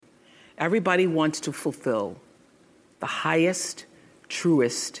Everybody wants to fulfill the highest,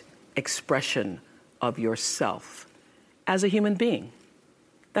 truest expression of yourself as a human being.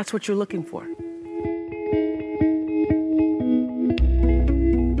 That's what you're looking for.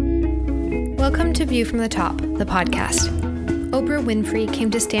 Welcome to View from the Top, the podcast. Oprah Winfrey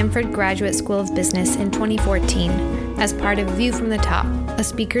came to Stanford Graduate School of Business in 2014 as part of View from the Top, a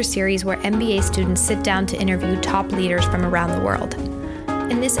speaker series where MBA students sit down to interview top leaders from around the world.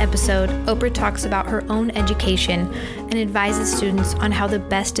 In this episode, Oprah talks about her own education and advises students on how the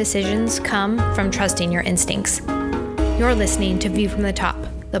best decisions come from trusting your instincts. You're listening to View from the Top,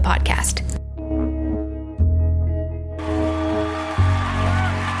 the podcast.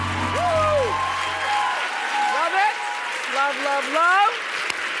 Love.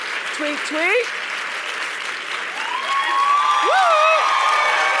 Tweet. Woo!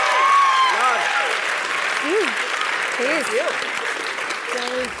 Love. Thank you.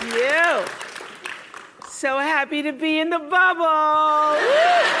 So happy to be in the bubble.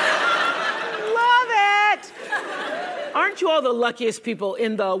 Love it. Aren't you all the luckiest people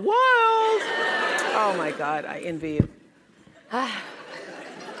in the world? Oh my God, I envy you.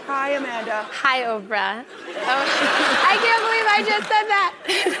 Hi, Amanda. Hi, Oprah. I can't believe I just said that.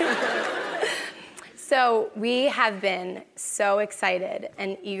 So we have been so excited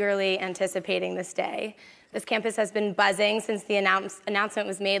and eagerly anticipating this day. This campus has been buzzing since the announcement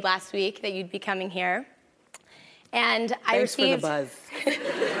was made last week that you'd be coming here. And Thanks for the buzz.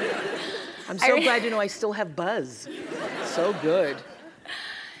 I'm so glad to know I still have buzz. So good.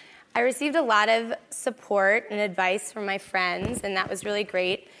 I received a lot of support and advice from my friends, and that was really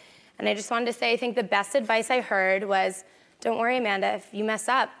great. And I just wanted to say, I think the best advice I heard was, don't worry, Amanda, if you mess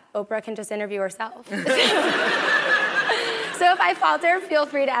up, Oprah can just interview herself. So if I falter, feel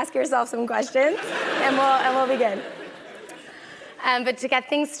free to ask yourself some questions, and we'll begin. But to get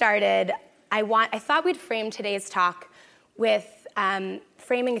things started, I thought we'd frame today's talk with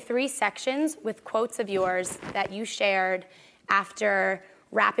framing 3 sections with quotes of yours that you shared after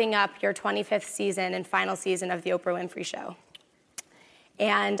wrapping up your 25th season and final season of the Oprah Winfrey Show.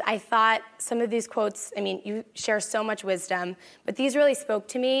 And I thought some of these quotes, you share so much wisdom, but these really spoke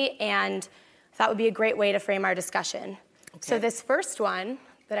to me and thought would be a great way to frame our discussion. Okay. So this first one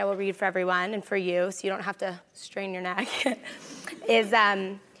that I will read for everyone and for you, so you don't have to strain your neck, is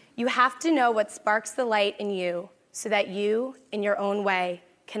you have to know what sparks the light in you so that you, in your own way,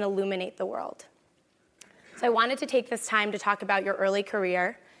 can illuminate the world. So I wanted to take this time to talk about your early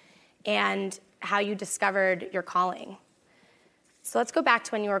career and how you discovered your calling. So let's go back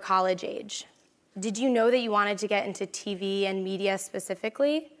to when you were college age. Did you know that you wanted to get into TV and media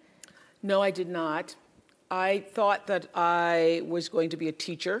specifically? No, I did not. I thought that I was going to be a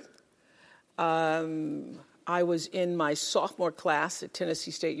teacher. I was in my sophomore class at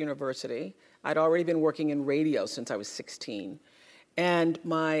Tennessee State University. I'd already been working in radio since I was 16. And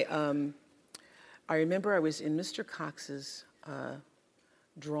I remember I was in Mr. Cox's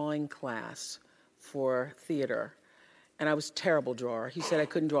drawing class for theater, and I was a terrible drawer. He said I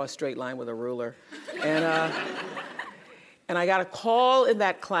couldn't draw a straight line with a ruler. And I got a call in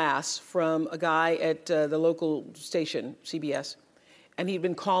that class from a guy at the local station, CBS, and he'd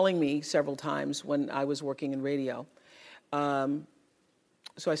been calling me several times when I was working in radio.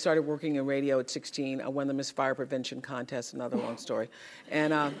 So I started working in radio at 16. I won the Miss Fire Prevention contest, another long story.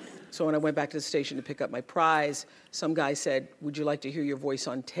 And so when I went back to the station to pick up my prize, some guy said, "Would you like to hear your voice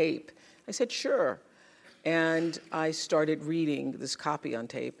on tape?" I said, "Sure." And I started reading this copy on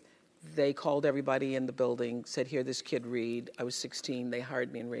tape. They called everybody in the building, said, "Hear this kid read." I was 16. They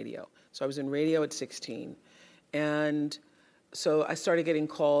hired me in radio. So I was in radio at 16. And so I started getting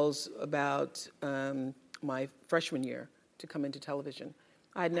calls about my freshman year to come into television.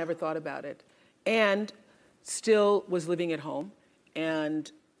 I had never thought about it, and still was living at home and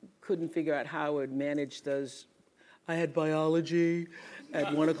couldn't figure out how I would manage those. I had biology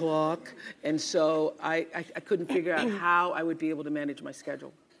at 1 o'clock, and so I couldn't figure out how I would be able to manage my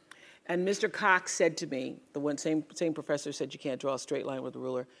schedule. And Mr. Cox said to me, the same professor said you can't draw a straight line with a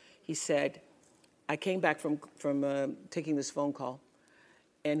ruler. He said, I came back from taking this phone call,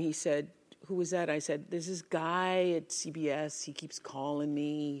 and he said, "Who was that?" I said, "There's this guy at CBS. He keeps calling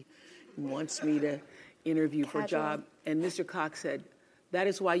me and wants me to interview for a job." And Mr. Cox said, "That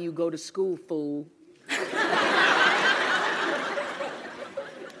is why you go to school, fool."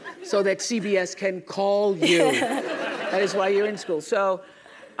 So that CBS can call you. That is why you're in school. So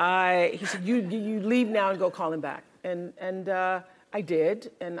he said, you leave now and go call him back. And I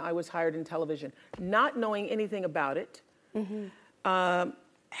did, and I was hired in television, not knowing anything about it. Mm-hmm.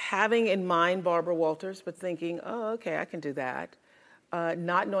 Having in mind Barbara Walters, but thinking, oh, okay, I can do that.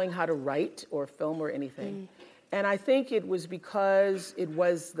 not knowing how to write or film or anything. And I think it was because it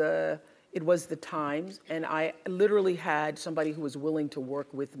was the times, and I literally had somebody who was willing to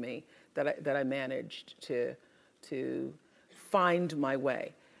work with me that I managed to find my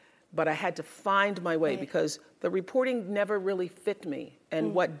way. But I had to find my way because the reporting never really fit me.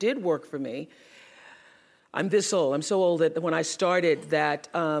 And what did work for me, I'm this old. I'm so old that when I started that,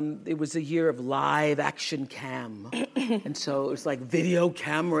 it was a year of live action cam. And so it was like video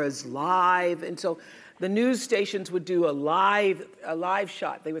cameras live. And so the news stations would do a live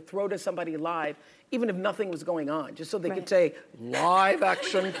shot. They would throw to somebody live, even if nothing was going on, just so they could say, live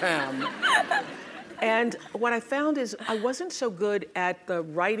action cam. And what I found is I wasn't so good at the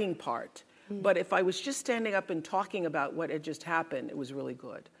writing part, but if I was just standing up and talking about what had just happened, it was really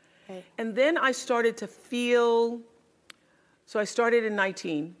good. Okay. And then I started to feel, so I started in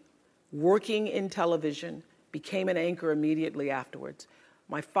 19, working in television, became an anchor immediately afterwards.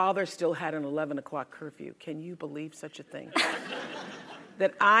 My father still had an 11 o'clock curfew. Can you believe such a thing?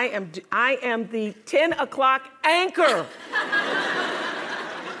 That I am the 10 o'clock anchor.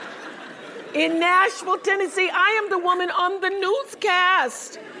 In Nashville, Tennessee, I am the woman on the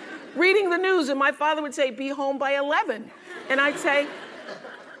newscast, reading the news, and my father would say, be home by 11. And I'd say,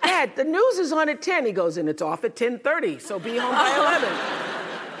 Dad, the news is on at 10. He goes, and it's off at 10:30, so be home by 11.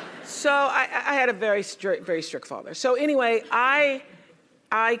 So I had a very strict father. So anyway, I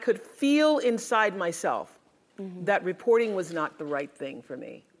could feel inside myself that reporting was not the right thing for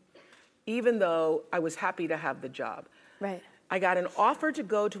me, even though I was happy to have the job. Right. I got an offer to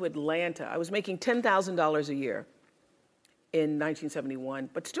go to Atlanta. I was making $10,000 a year in 1971,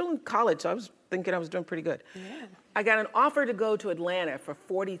 but still in college, so I was thinking I was doing pretty good. Yeah. I got an offer to go to Atlanta for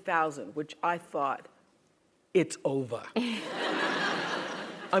 $40,000, which I thought, it's over.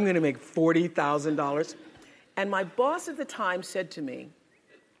 I'm gonna make $40,000. And my boss at the time said to me,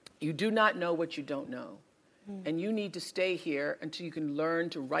 you do not know what you don't know. And you need to stay here until you can learn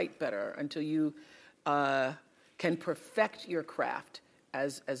to write better, until you can perfect your craft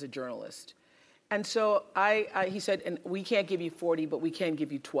as a journalist. And so he said, and we can't give you 40, but we can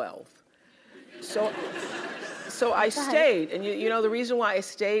give you 12. So I stayed, and you know the reason why I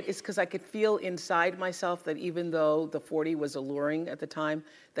stayed is because I could feel inside myself that even though the 40 was alluring at the time,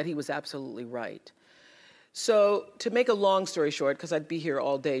 that he was absolutely right. So to make a long story short, because I'd be here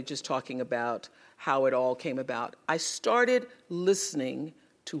all day just talking about how it all came about, I started listening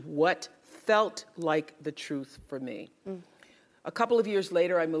to what felt like the truth for me. A couple of years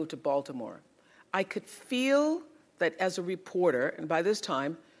later, I moved to Baltimore. I could feel that as a reporter, and by this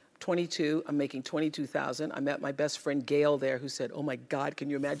time, 22, I'm making $22,000. I met my best friend Gail there who said, oh my God, can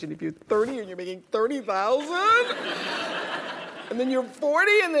you imagine if you're 30 and you're making $30,000? And then you're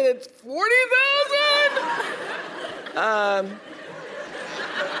 40 and then it's $40,000?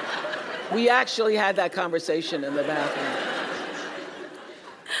 We actually had that conversation in the bathroom.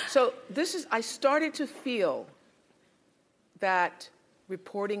 So I started to feel that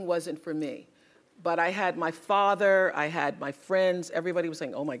reporting wasn't for me. But I had my father, I had my friends, everybody was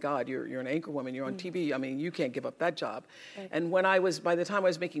saying, oh my God, you're an anchor woman, you're on TV, I mean, you can't give up that job. Right. And by the time I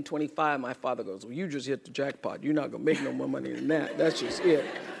was making 25, my father goes, well, you just hit the jackpot, you're not gonna make no more money than that, that's just it.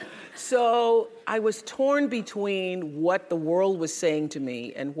 So I was torn between what the world was saying to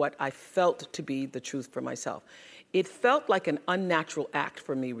me and what I felt to be the truth for myself. It felt like an unnatural act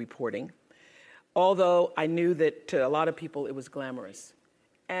for me reporting, although I knew that to a lot of people it was glamorous.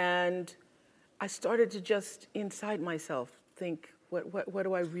 And I started to just, inside myself, think, what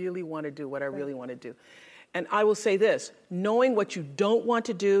do I really want to do, what I really want to do? And I will say this, knowing what you don't want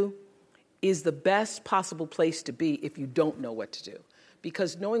to do is the best possible place to be if you don't know what to do.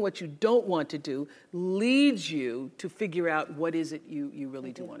 Because knowing what you don't want to do leads you to figure out what is it you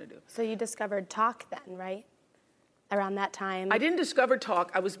really do want to do. So you discovered talk then, right? Around that time? I didn't discover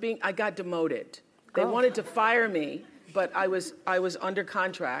talk, I got demoted. They wanted to fire me, but I was under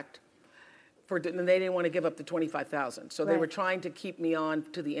contract. And they didn't want to give up the $25,000. So they were trying to keep me on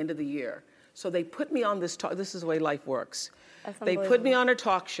to the end of the year. So they put me on this talk, this is the way life works. They put me on a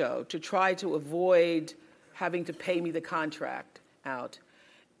talk show to try to avoid having to pay me the contract out.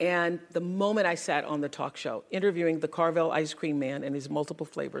 And the moment I sat on the talk show, interviewing the Carvel ice cream man and his multiple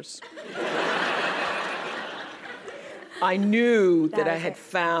flavors, I knew that I had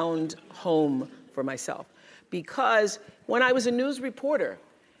found home for myself. Because when I was a news reporter,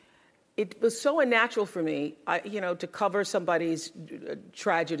 it was so unnatural for me, to cover somebody's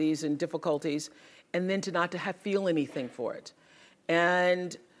tragedies and difficulties, and then to not to feel anything for it.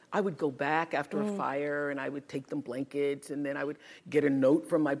 And I would go back after a fire, and I would take them blankets, and then I would get a note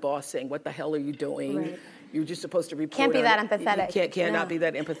from my boss saying, "What the hell are you doing?" You're just supposed to report. Can't be on that it. empathetic. You cannot be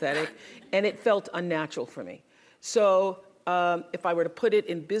that empathetic. And it felt unnatural for me. So if I were to put it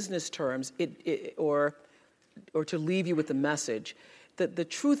in business terms, or to leave you with the message, that the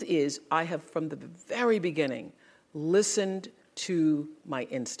truth is I have from the very beginning listened to my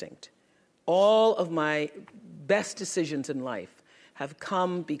instinct. All of my best decisions in life have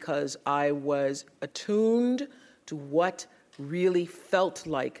come because I was attuned to what really felt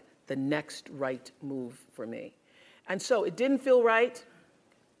like the next right move for me. And so it didn't feel right.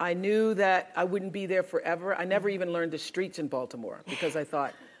 I knew that I wouldn't be there forever. I never even learned the streets in Baltimore because I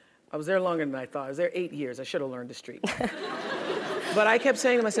thought, I was there longer than I thought. I was there 8 years. I should have learned the streets. But I kept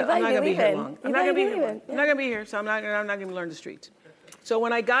saying to myself, I'm not going to be here long. I'm not going to be here long. I'm not going to be here, so I'm not going to learn the streets. So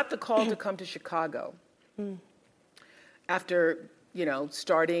when I got the call to come to Chicago, after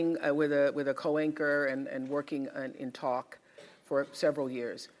starting with a co-anchor and working in talk for several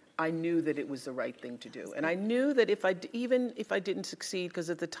years, I knew that it was the right thing to do. And I knew that even if I didn't succeed, because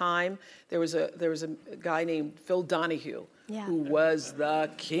at the time there was a guy named Phil Donahue, who was the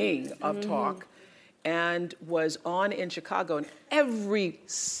king of talk, and was on in Chicago, and every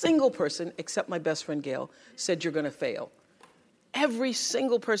single person except my best friend Gail said, you're going to fail. Every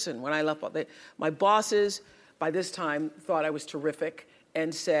single person when I left, my bosses by this time thought I was terrific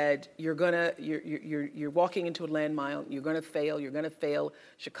and said, you're walking into a landmine, you're going to fail.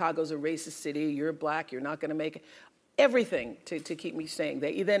 Chicago's a racist city, you're black, you're not going to make it. Everything to keep me staying.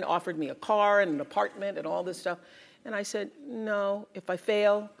 They then offered me a car and an apartment and all this stuff. And I said, no, if I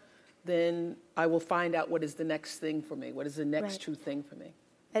fail, then I will find out what is the next thing for me. What is the next true thing for me?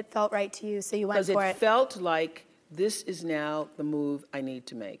 It felt right to you, so you went for it. Because it felt like this is now the move I need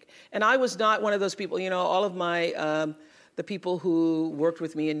to make. And I was not one of those people, all of my, the people who worked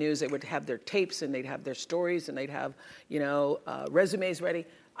with me in news, they would have their tapes and they'd have their stories and they'd have, resumes ready.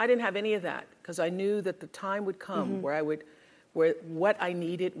 I didn't have any of that because I knew that the time would come where what I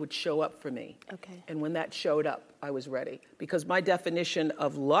needed would show up for me. Okay. And when that showed up, I was ready. Because my definition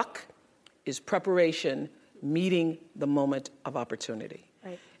of luck is preparation meeting the moment of opportunity.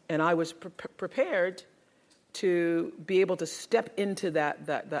 Right. And I was prepared to be able to step into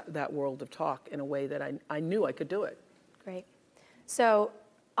that world of talk in a way that I knew I could do it. Great. So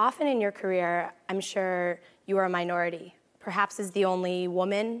often in your career, I'm sure you are a minority, perhaps as the only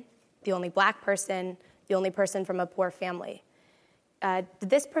woman, the only black person, the only person from a poor family. Did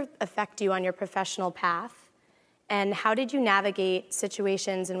this affect you on your professional path? And how did you navigate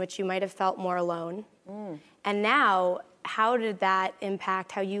situations in which you might have felt more alone? And now, how did that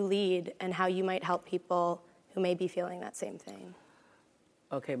impact how you lead and how you might help people who may be feeling that same thing?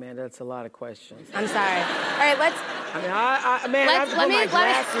 Okay, man, that's a lot of questions. I'm sorry. All right, let's... I have to put my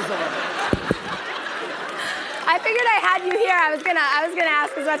glasses on. I figured I had you here. I was gonna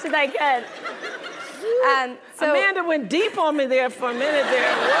ask as much as I could. So Amanda went deep on me there for a minute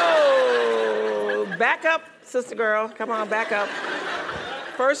there. Whoa. Back up, sister girl. Come on, back up.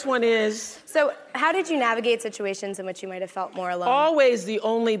 First one is... So how did you navigate situations in which you might have felt more alone? Always the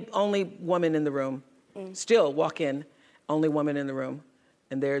only woman in the room. Still walk in, only woman in the room.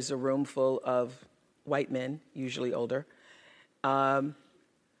 And there's a room full of white men, usually older.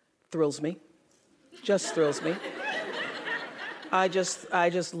 Thrills me. Just thrills me. I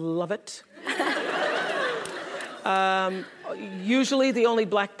just love it. Usually the only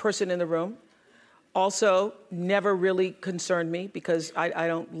black person in the room. Also, never really concerned me because I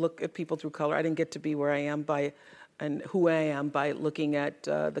don't look at people through color. I didn't get to be where I am and who I am by looking at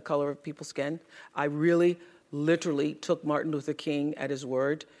the color of people's skin. I really, literally took Martin Luther King at his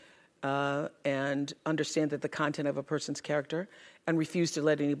word and understand that the content of a person's character and refuse to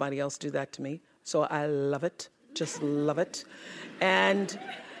let anybody else do that to me. So I love it, just love it. And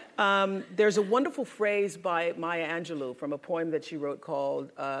there's a wonderful phrase by Maya Angelou from a poem that she wrote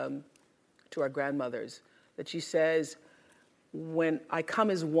called To Our Grandmothers, that she says, when I come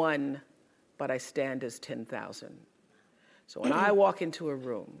as one, but I stand as 10,000. So when I walk into a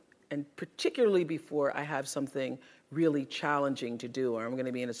room, and particularly before I have something really challenging to do, or I'm going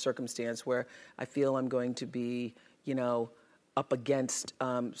to be in a circumstance where I feel I'm going to be, up against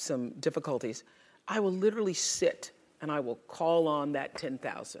some difficulties, I will literally sit and I will call on that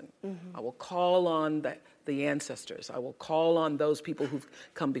 10,000. I will call on the ancestors. I will call on those people who've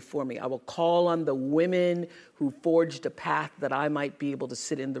come before me. I will call on the women who forged a path that I might be able to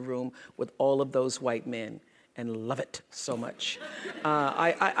sit in the room with all of those white men and love it so much.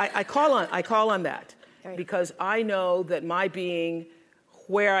 I call on that because I know that my being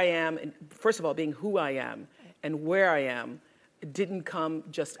where I am, and first of all, being who I am and where I am, didn't come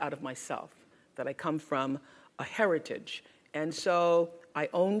just out of myself, that I come from a heritage. And so I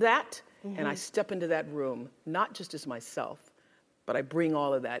own that, and I step into that room, not just as myself, but I bring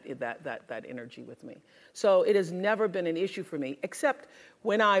all of that energy with me. So it has never been an issue for me, except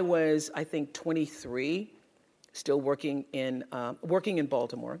when I was, I think, 23, still working in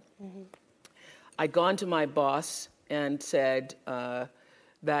Baltimore. I'd gone to my boss and said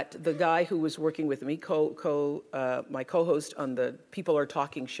that the guy who was working with me, my co-host on the People Are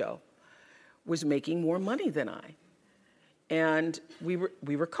Talking show, was making more money than I. And we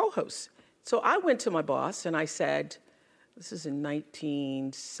were co-hosts. So I went to my boss and I said, this is in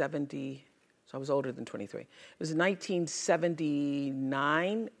 1970, so I was older than 23. It was in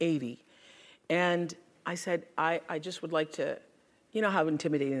 1979, 80. And I said, I just would like to, you know how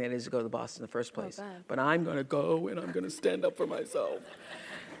intimidating it is to go to the boss in the first place. But I'm going to go and I'm going to stand up for myself.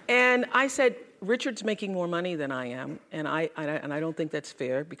 And I said, Richard's making more money than I am, and I don't think that's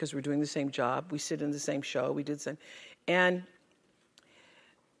fair because we're doing the same job. We sit in the same show. We did the same. And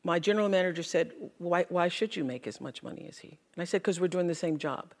my general manager said, why should you make as much money as he? And I said, because we're doing the same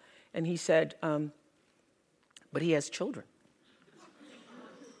job. And he said, but he has children.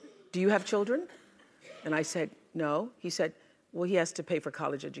 Do you have children? And I said, no. He said, well, he has to pay for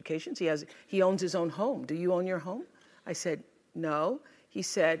college educations. He owns his own home. Do you own your home? I said, no. He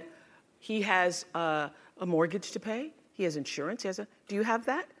said, he has a mortgage to pay. He has insurance. Do you have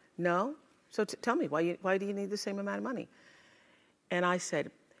that? No. So tell me, why do you need the same amount of money? And I said,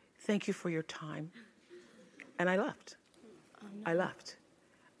 thank you for your time. And I left. I left.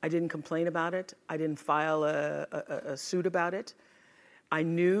 I didn't complain about it. I didn't file a suit about it. I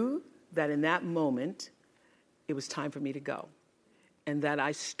knew that in that moment, it was time for me to go. And that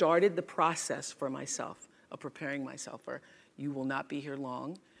I started the process for myself of preparing myself for, you will not be here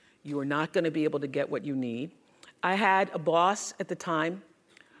long. You are not going to be able to get what you need. I had a boss at the time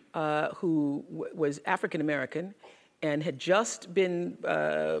who was African American and had just been,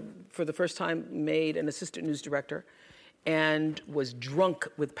 for the first time, made an assistant news director and was drunk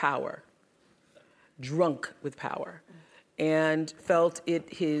with power. And felt it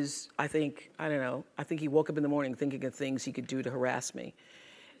I think he woke up in the morning thinking of things he could do to harass me.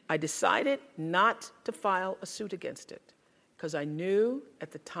 I decided not to file a suit against it because I knew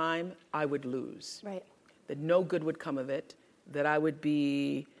at the time I would lose. Right. That no good would come of it, that I would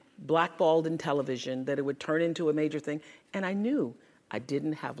be blackballed in television, that it would turn into a major thing. And I knew I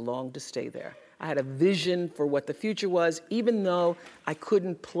didn't have long to stay there. I had a vision for what the future was, even though I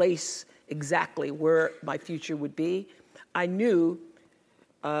couldn't place exactly where my future would be. I knew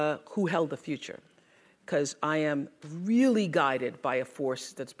who held the future, because I am really guided by a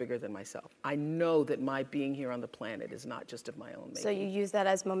force that's bigger than myself. I know that my being here on the planet is not just of my own making. So you use that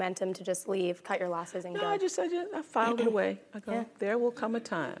as momentum to just leave, cut your losses, and go? No, I filed it away. I go, There will come a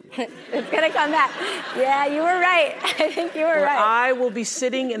time. It's going to come back. Yeah, you were right. I think you were right. I will be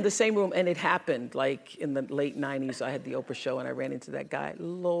sitting in the same room, and it happened, like in the late 90s, I had the Oprah show, and I ran into that guy.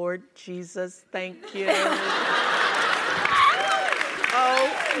 Lord Jesus, thank you.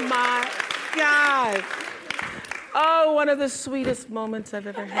 Oh, my God. Oh, one of the sweetest moments I've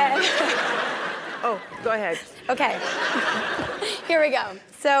ever had. Oh, go ahead. Okay. Here we go.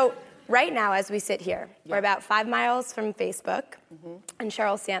 So right now, as we sit here, we're about 5 miles from Facebook and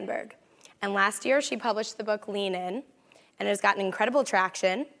Sheryl Sandberg. And last year, she published the book Lean In, and it has gotten incredible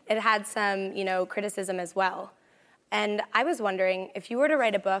traction. It had some, criticism as well. And I was wondering, if you were to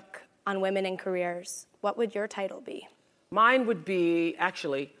write a book on women in careers, what would your title be? Mine would be,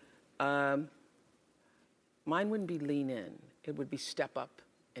 mine wouldn't be lean in. It would be step up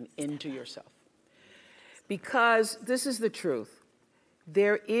and into yourself. Because this is the truth.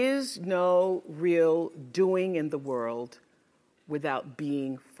 There is no real doing in the world without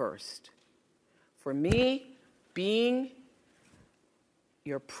being first. For me, being,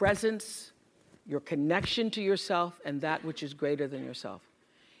 your presence, your connection to yourself, and that which is greater than yourself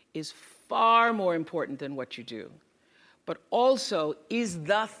is far more important than what you do, but also is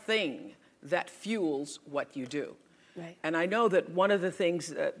the thing that fuels what you do. Right. And I know that one of the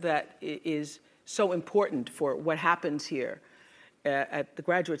things that is so important for what happens here at the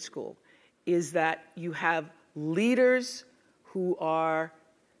graduate school is that you have leaders who are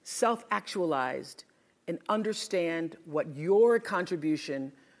self-actualized and understand what your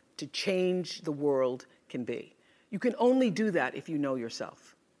contribution to change the world can be. You can only do that if you know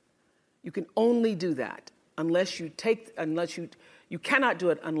yourself. You can only do that you cannot do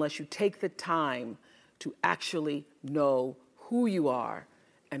it unless you take the time to actually know who you are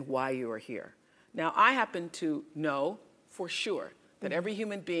and why you are here. Now, I happen to know for sure that every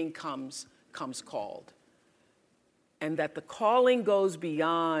human being comes called, and that the calling goes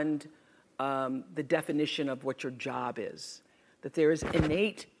beyond the definition of what your job is, that there is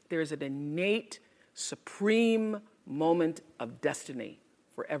innate There's an innate, supreme moment of destiny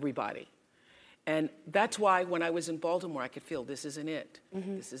for everybody. And that's why when I was in Baltimore, I could feel this isn't it.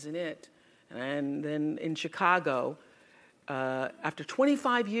 This isn't it. And then in Chicago, after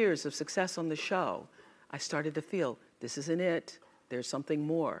 25 years of success on the show, I started to feel this isn't it. There's something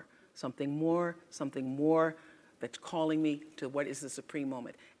more, something more, something more that's calling me to what is the supreme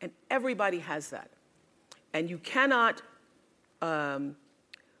moment. And everybody has that. And you cannot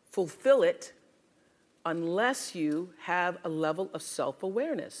fulfill it unless you have a level of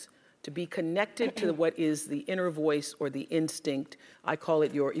self-awareness, to be connected to what is the inner voice or the instinct. I call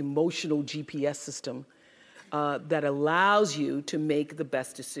it your emotional GPS system that allows you to make the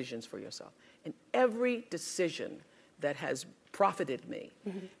best decisions for yourself. And every decision that has profited me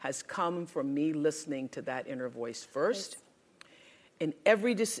has come from me listening to that inner voice first. And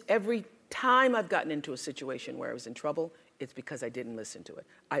every time I've gotten into a situation where I was in trouble, it's because I didn't listen to it.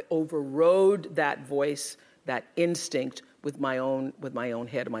 I overrode that voice, that instinct with my own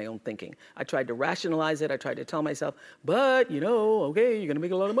head, my own thinking. I tried to rationalize it. I tried to tell myself, but, okay, you're going to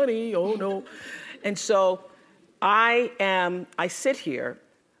make a lot of money. Oh, no. And so I sit here,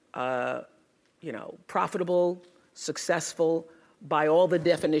 profitable, successful by all the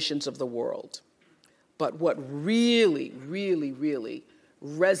definitions of the world. But what really, really, really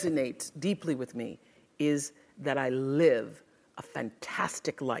resonates deeply with me is that I live a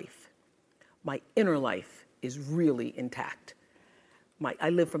fantastic life. My inner life is really intact. I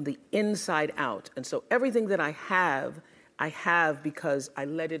live from the inside out. And so everything that I have because I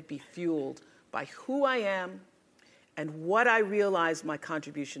let it be fueled by who I am and what I realize my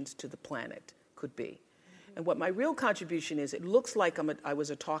contributions to the planet could be. And what my real contribution is, it looks like I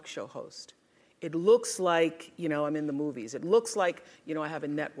was a talk show host. It looks like, I'm in the movies. It looks like, I have a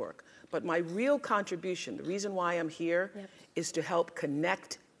network. But my real contribution, the reason why I'm here, is to help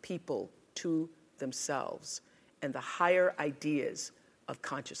connect people to themselves and the higher ideas of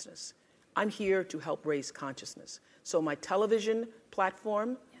consciousness. I'm here to help raise consciousness. So my television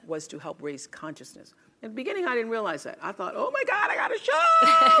platform was to help raise consciousness. In the beginning, I didn't realize that. I thought, oh my God, I got a show!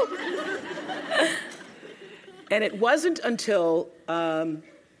 And it wasn't until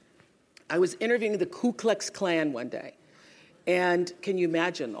I was interviewing the Ku Klux Klan one day. And can you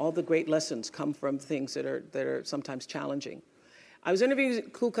imagine, all the great lessons come from things that are sometimes challenging. I was interviewing the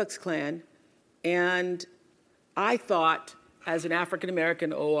Ku Klux Klan, and I thought, as an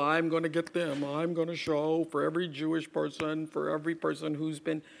African-American, I'm going to get them. I'm going to show for every Jewish person, for every person who's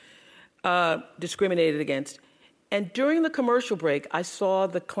been discriminated against. And during the commercial break, I saw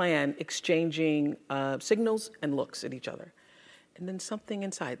the Klan exchanging signals and looks at each other. And then something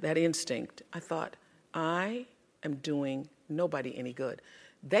inside, that instinct, I thought, I am doing nobody any good.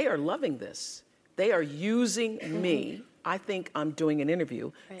 They are loving this. They are using me. I think I'm doing an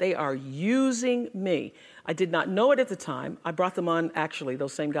interview. Right. They are using me. I did not know it at the time. I brought them on, actually,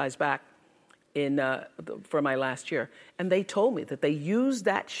 those same guys back for my last year. And they told me that they used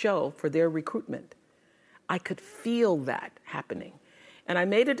that show for their recruitment. I could feel that happening. And I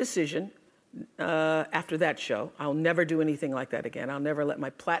made a decision after that show. I'll never do anything like that again. I'll never let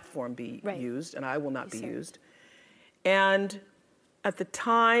my platform be used, and I will not be used. And at the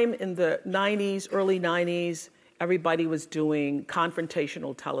time, in the 90s, early 90s, everybody was doing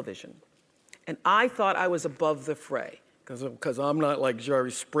confrontational television. And I thought I was above the fray, because I'm not like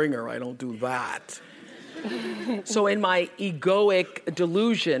Jerry Springer. I don't do that. So in my egoic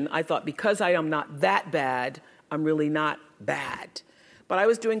delusion, I thought, because I am not that bad, I'm really not bad. But I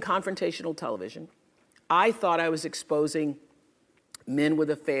was doing confrontational television. I thought I was exposing men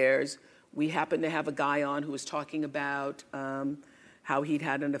with affairs. We happened to have a guy on who was talking about how he'd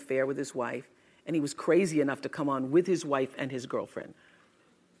had an affair with his wife, and he was crazy enough to come on with his wife and his girlfriend.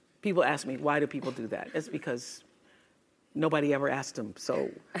 People ask me, why do people do that? It's because nobody ever asked him. So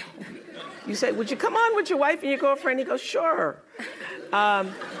you say, would you come on with your wife and your girlfriend? He goes, sure.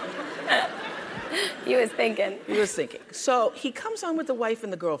 He was thinking. He was thinking. So he comes on with the wife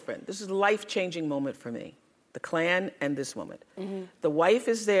and the girlfriend. This is a life-changing moment for me, the Klan and this moment. Mm-hmm. The wife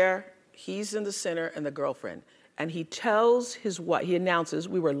is there, he's in the center, and the girlfriend. And he tells his wife, he announces,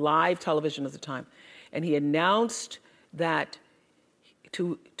 we were live television at the time, and he announced that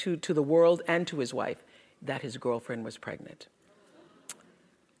to the world and to his wife that his girlfriend was pregnant.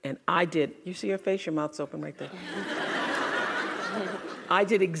 And I did, you see her face, your mouth's open right there. I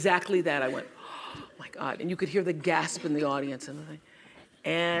did exactly that. I went, oh my God. And you could hear the gasp in the audience and the thing.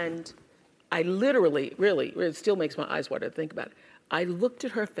 And I literally, really, it still makes my eyes water to think about it. I looked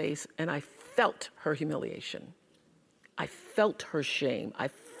at her face and I felt her humiliation. I felt her shame. I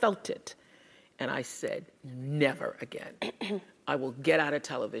felt it. And I said, never again. I will get out of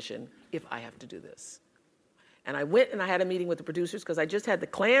television if I have to do this. And I went and I had a meeting with the producers because I just had the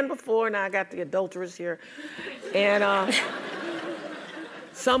Klan before, now I got the adulterers here. And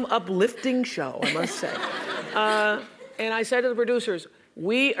some uplifting show, I must say. And I said to the producers,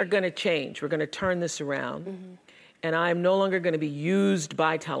 we are going to change. We're going to turn this around. Mm-hmm. And I'm no longer going to be used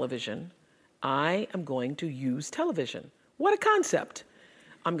by television. I am going to use television. What a concept.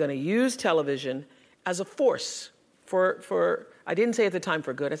 I'm going to use television as a force for I didn't say at the time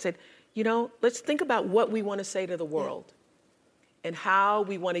for good. I said, let's think about what we want to say to the world and how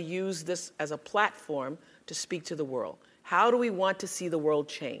we want to use this as a platform to speak to the world. How do we want to see the world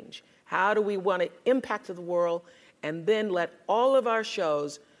change? How do we want to impact the world? And then let all of our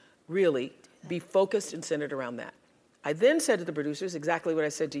shows really be focused and centered around that. I then said to the producers exactly what I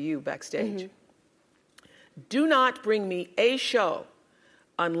said to you backstage. Mm-hmm. Do not bring me a show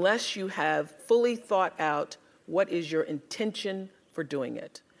unless you have fully thought out what is your intention for doing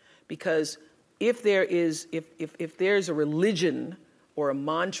it. Because if there's a religion or a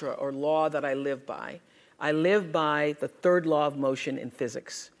mantra or law that I live by the third law of motion in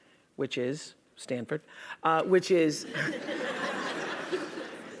physics, which is Stanford, which is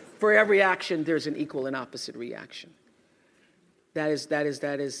for every action there's an equal and opposite reaction. That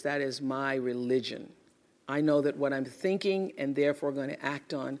is my religion. I know that what I'm thinking and therefore going to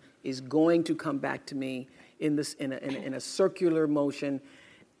act on is going to come back to me in a circular motion,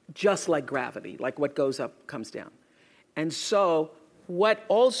 just like gravity, like what goes up comes down. And so what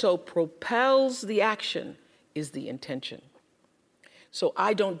also propels the action is the intention. So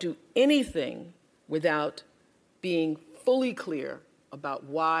I don't do anything without being fully clear about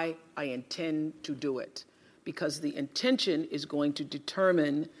why I intend to do it, because the intention is going to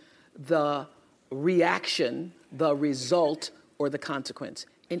determine the reaction, the result, or the consequence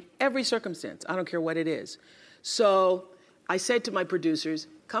in every circumstance. I don't care what it is. So I said to my producers,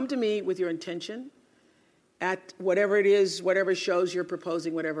 come to me with your intention at whatever it is, whatever shows you're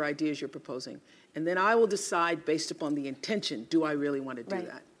proposing, whatever ideas you're proposing. And then I will decide based upon the intention, do I really want to do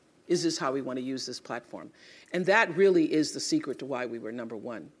that? Is this how we want to use this platform? And that really is the secret to why we were number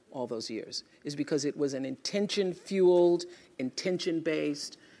one all those years, is because it was an intention-fueled,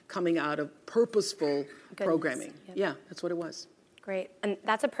 intention-based, coming out of purposeful programming. Yep. Yeah, that's what it was. Great. And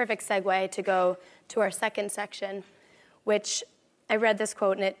that's a perfect segue to go to our second section, which I read this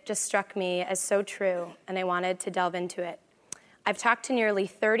quote and it just struck me as so true, and I wanted to delve into it. I've talked to nearly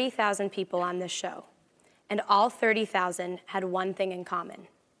 30,000 people on this show, and all 30,000 had one thing in common.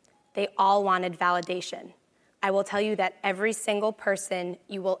 They all wanted validation. I will tell you that every single person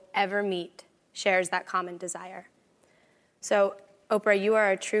you will ever meet shares that common desire. So, Oprah, you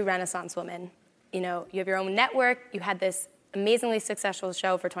are a true Renaissance woman. You have your own network. You had this amazingly successful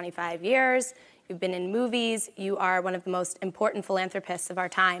show for 25 years. You've been in movies. You are one of the most important philanthropists of our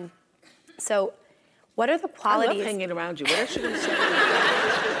time. So, what are the qualities? I love hanging around you. What else should I say?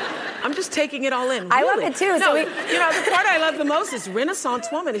 I'm just taking it all in. Really. I love it too. No, the part I love the most is Renaissance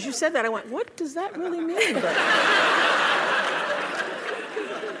woman. As you said that, I went, what does that really mean? But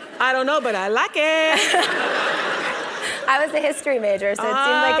I don't know, but I like it. I was a history major, so it seemed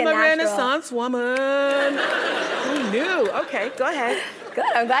like a natural. I'm a Renaissance woman. Who knew? Okay, go ahead.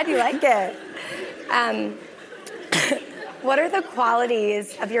 Good, I'm glad you like it. What are the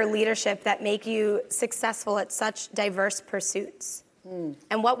qualities of your leadership that make you successful at such diverse pursuits?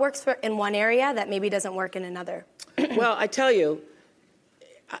 And what works in one area that maybe doesn't work in another? Well, I tell you,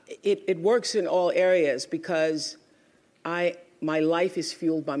 it works in all areas because my life is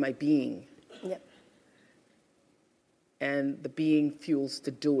fueled by my being. Yep. And the being fuels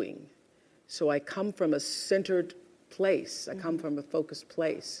the doing. So I come from a centered place. I come from a focused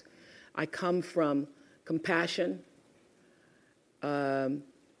place. I come from compassion.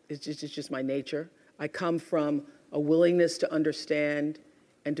 It's just my nature. I come from a willingness to understand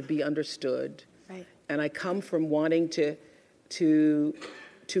and to be understood. Right. And I come from wanting to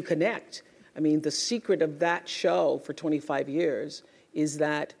connect. I mean, the secret of that show for 25 years is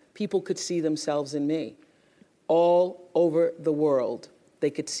that people could see themselves in me. All over the world, they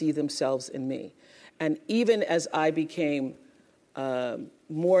could see themselves in me. And even as I became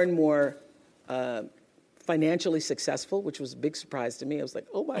more and more financially successful, which was a big surprise to me, I was like,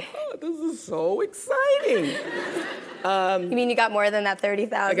 oh my God, this is so exciting. You mean you got more than that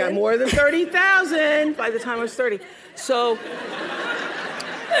 30,000? I got more than 30,000 by the time I was 30.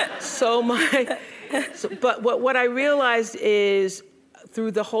 But what I realized is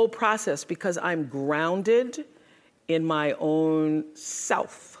through the whole process, because I'm grounded in my own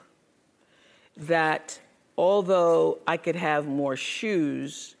self, that although I could have more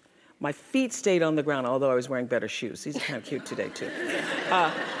shoes, My feet stayed on the ground, although I was wearing better shoes. These are kind of cute today, too.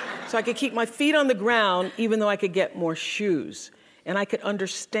 So I could keep my feet on the ground, even though I could get more shoes. And I could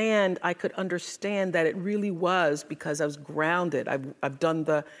understand that it really was because I was grounded.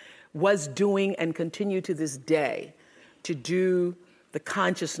 Was doing and continue to this day to do the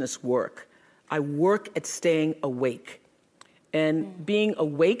consciousness work. I work at staying awake. And being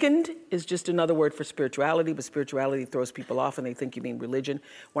awakened is just another word for spirituality, but spirituality throws people off and they think you mean religion.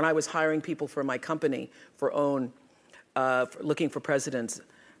 When I was hiring people for my company for looking for presidents,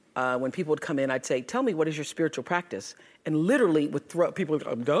 when people would come in, I'd say, tell me, what is your spiritual practice? And literally would throw, people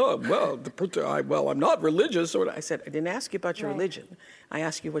would go, well, I'm not religious. Or I said, I didn't ask you about your religion. I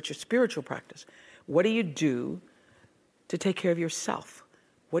asked you what's your spiritual practice. What do you do to take care of yourself?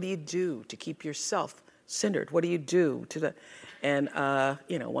 What do you do to keep yourself centered? What do you do to the... And,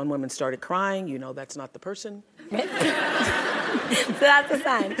 one woman started crying. You know that's not the person. So that's a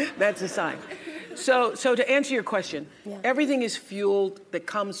sign. That's a sign. So to answer your question, everything is fueled that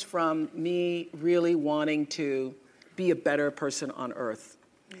comes from me really wanting to be a better person on earth.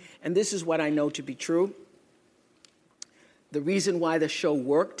 And this is what I know to be true. The reason why the show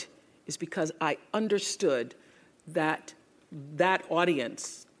worked is because I understood that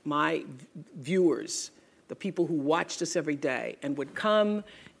audience, my viewers, the people who watched us every day and would come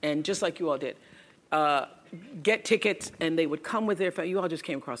and, just like you all did, get tickets, and they would come with their family. You all just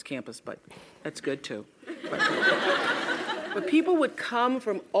came across campus, but that's good too. But people would come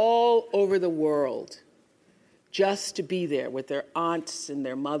from all over the world just to be there with their aunts and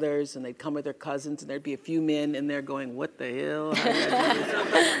their mothers, and they'd come with their cousins, and there'd be a few men in there going, what the hell? How did I do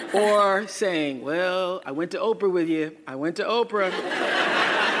this? Or saying, well, I went to Oprah with you. I went to Oprah.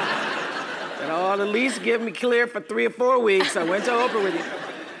 And at least give me clear for 3 or 4 weeks. I went to Oprah with you.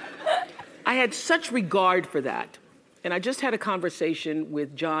 I had such regard for that. And I just had a conversation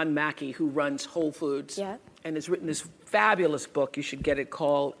with John Mackey, who runs Whole Foods, and has written this fabulous book. You should get it,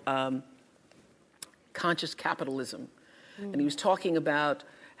 called Conscious Capitalism. And he was talking about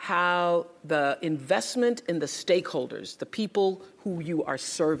how the investment in the stakeholders, the people who you are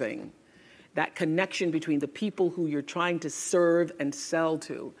serving, that connection between the people who you're trying to serve and sell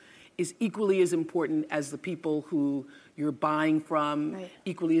to, is equally as important as the people who you're buying from,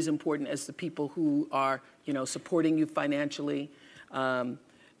 equally as important as the people who are, supporting you financially,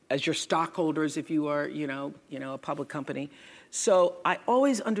 as your stockholders if you are, a public company. So I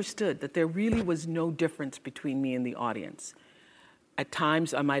always understood that there really was no difference between me and the audience. At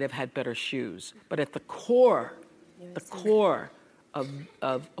times I might have had better shoes, but at the core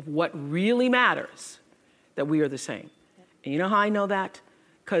of what really matters, that we are the same. And you know how I know that?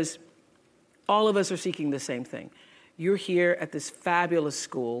 Because all of us are seeking the same thing. You're here at this fabulous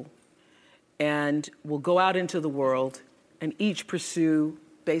school, and we'll go out into the world and each pursue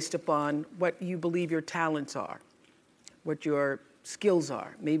based upon what you believe your talents are, what your skills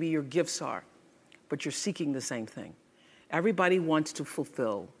are, maybe your gifts are, but you're seeking the same thing. Everybody wants to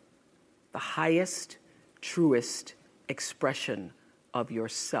fulfill the highest, truest expression of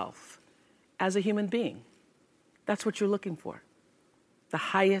yourself as a human being. That's what you're looking for. The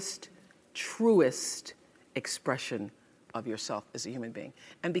highest, truest expression of yourself as a human being.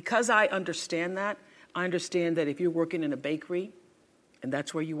 And because I understand that if you're working in a bakery and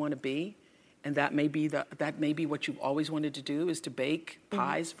that's where you want to be, and that may be what you've always wanted to do, is to bake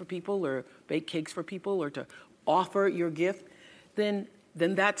pies for people or bake cakes for people or to offer your gift, then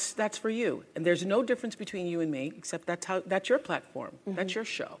that's for you. And there's no difference between you and me, except that's your platform. That's your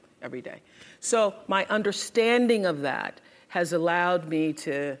show every day. So my understanding of that has allowed me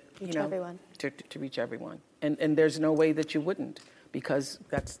to reach everyone. To reach everyone. And there's no way that you wouldn't, because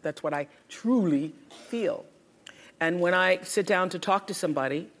that's what I truly feel. And when I sit down to talk to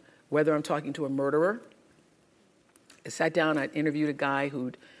somebody, whether I'm talking to a murderer, I sat down, I interviewed a guy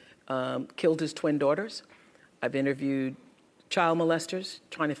who'd killed his twin daughters. I've interviewed child molesters,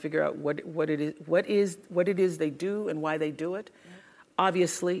 trying to figure out what it is they do and why they do it. Yeah.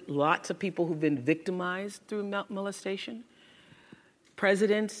 Obviously, lots of people who've been victimized through molestation.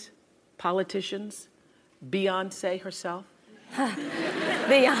 Presidents, politicians, Beyonce herself.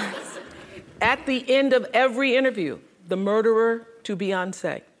 Beyonce. At the end of every interview, the murderer to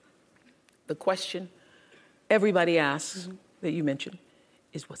Beyonce, the question everybody asks that you mentioned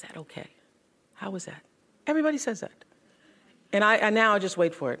is, was that okay? How was that? Everybody says that. And I just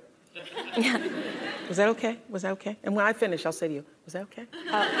wait for it. Was that okay? Was that okay? And when I finish, I'll say to you, was that okay?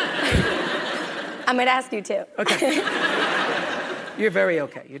 I'm going to ask you too. Okay. You're very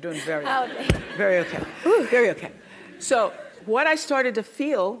okay. You're doing very okay. Very okay. Very okay. So what I started to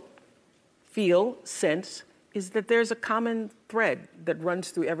feel, sense, is that there's a common thread that runs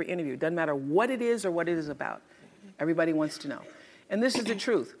through every interview. It doesn't matter what it is or what it is about. Everybody wants to know. And this is the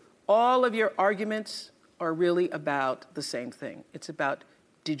truth. All of your arguments are really about the same thing. It's about,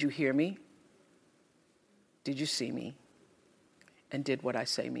 did you hear me? Did you see me? And did what I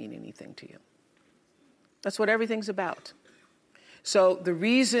say mean anything to you? That's what everything's about. So the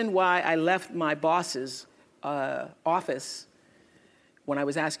reason why I left my boss's office when I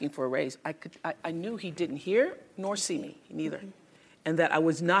was asking for a raise, I knew he didn't hear nor see me, neither. And that I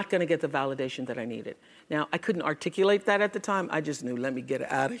was not going to get the validation that I needed. Now, I couldn't articulate that at the time. I just knew, let me get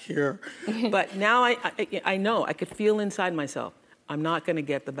out of here. But now I know, I could feel inside myself, I'm not going to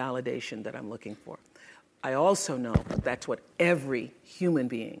get the validation that I'm looking for. I also know that's what every human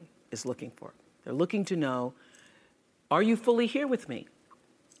being is looking for. They're looking to know, are you fully here with me?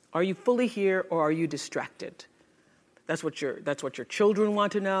 Are you fully here, or are you distracted? That's what your children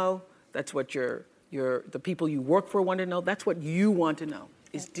want to know. That's what the people you work for want to know. That's what you want to know,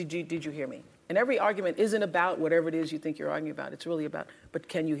 is did you hear me? And every argument isn't about whatever it is you think you're arguing about. It's really about, but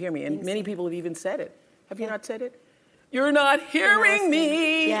can you hear me? And many people have even said it. Have you not said it? You're not hearing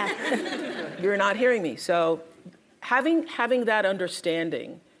me. Yeah. You're not hearing me. So having that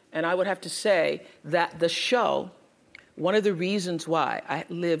understanding, and I would have to say that the show, one of the reasons why I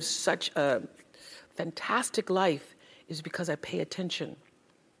live such a fantastic life is because I pay attention.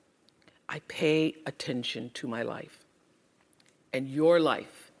 I pay attention to my life. And your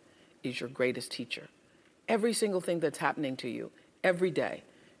life is your greatest teacher. Every single thing that's happening to you, every day,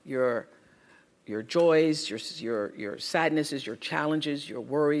 your joys, your sadnesses, your challenges, your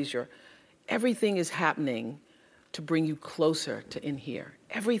worries, everything is happening to bring you closer to in here.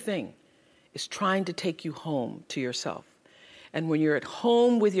 Everything is trying to take you home to yourself. And when you're at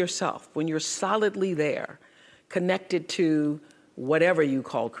home with yourself, when you're solidly there, connected to whatever you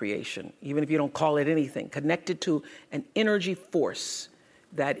call creation, even if you don't call it anything, connected to an energy force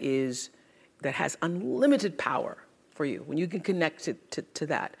that has unlimited power for you, when you can connect to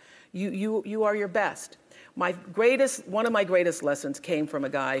that, you are your best. One of my greatest lessons came from a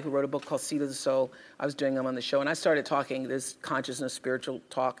guy who wrote a book called Seed of the Soul. I was doing him on the show, and I started talking this consciousness, spiritual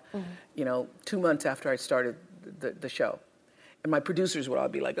talk, 2 months after I started the show. And my producers would all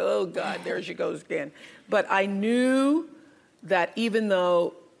be like, oh God, there she goes again. But I knew that even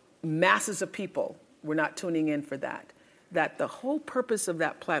though masses of people were not tuning in for that the whole purpose of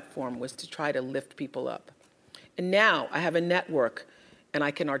that platform was to try to lift people up. And now I have a network, and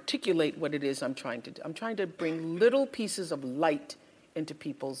I can articulate what it is I'm trying to do. I'm trying to bring little pieces of light into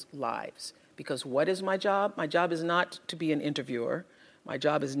people's lives. Because what is my job? My job is not to be an interviewer. My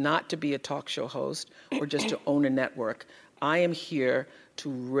job is not to be a talk show host or just to own a network. I am here to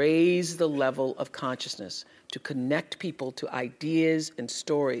raise the level of consciousness, to connect people to ideas and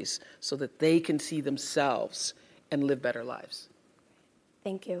stories so that they can see themselves and live better lives.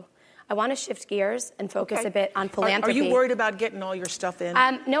 Thank you. I want to shift gears and focus a bit on philanthropy. Are you worried about getting all your stuff in?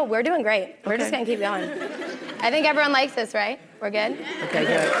 No, we're doing great. We're just going to keep going. I think everyone likes this, right? We're good? Okay,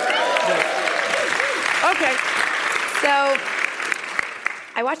 good. Okay. So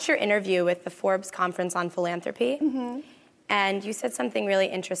I watched your interview with the Forbes Conference on Philanthropy. And you said something really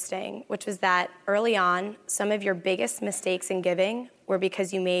interesting, which was that early on, some of your biggest mistakes in giving were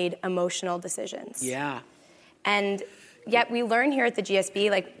because you made emotional decisions. Yeah. And yet we learn here at the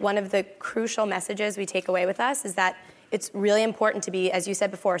GSB, like one of the crucial messages we take away with us is that it's really important to be, as you said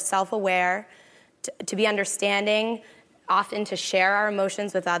before, self-aware, to be understanding, often to share our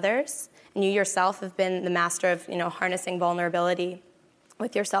emotions with others. And you yourself have been the master of, harnessing vulnerability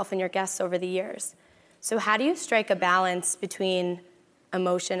with yourself and your guests over the years. So how do you strike a balance between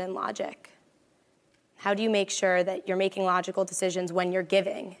emotion and logic? How do you make sure that you're making logical decisions when you're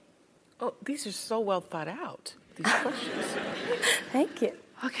giving? Oh, these are so well thought out, these questions. Thank you.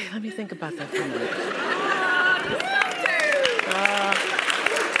 Okay, let me think about that for a minute.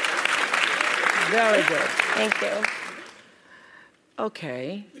 Very good. Thank you.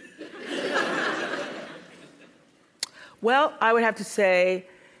 Okay. Well, I would have to say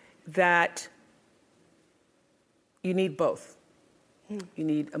that you need both. You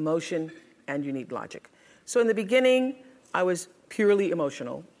need emotion and you need logic. So in the beginning, I was purely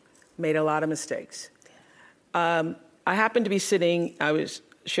emotional, made a lot of mistakes. I happened to be I was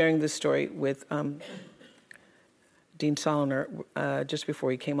sharing this story with Dean Soloner just before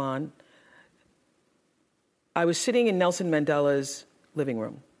he came on. I was sitting in Nelson Mandela's living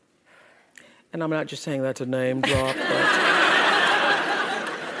room. And I'm not just saying that's a name drop, but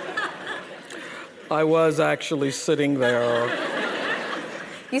I was actually sitting there.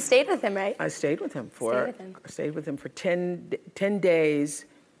 You stayed with him, right? I stayed with him for 10 days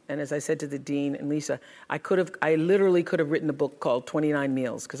And as I said to the dean and Lisa, I literally could have written a book called 29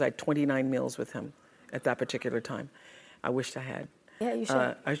 Meals, because I had 29 meals with him at that particular time. I wished I had. Yeah, you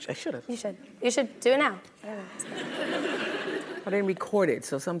should. I should have. You should. You should do it now. I didn't record it,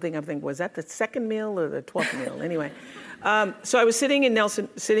 so something I'm thinking, was that the second meal or the 12th meal? Anyway, so I was sitting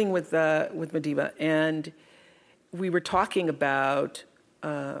with Madiba, and we were talking about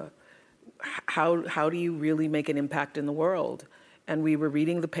how do you really make an impact in the world? And we were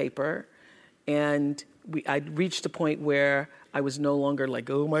reading the paper, and I'd reached a point where I was no longer like,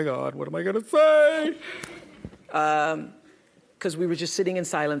 oh my God, what am I going to say? Because we were just sitting in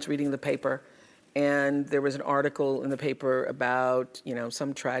silence reading the paper, and there was an article in the paper about,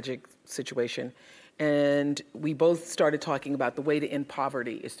 some tragic situation. And we both started talking about the way to end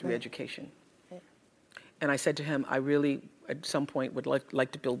poverty is through education. Right. And I said to him, I really, at some point, would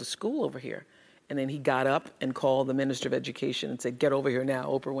like to build a school over here. And then he got up and called the Minister of Education and said, get over here now,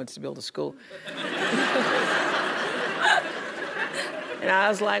 Oprah wants to build a school. And I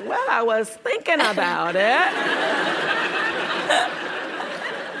was like, well, I was thinking about it.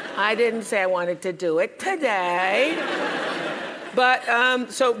 I didn't say I wanted to do it today. But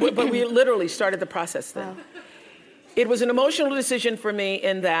we literally started the process then. Wow. It was an emotional decision for me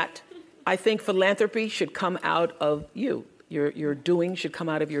in that I think philanthropy should come out of you. Your doing should come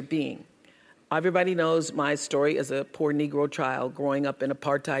out of your being. Everybody knows my story as a poor Negro child growing up in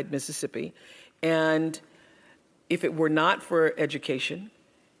apartheid Mississippi. And if it were not for education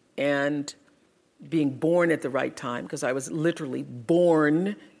and being born at the right time, because I was literally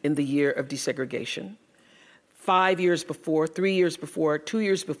born in the year of desegregation, 5 years before, 3 years before, 2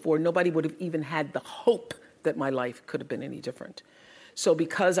 years before, nobody would have even had the hope that my life could have been any different. So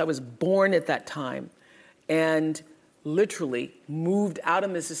because I was born at that time and literally moved out of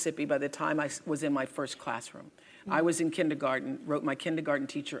Mississippi by the time I was in my first classroom. Mm-hmm. I was in kindergarten, wrote my kindergarten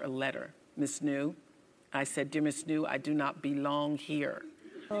teacher a letter. Miss New, I said, dear Miss New, I do not belong here.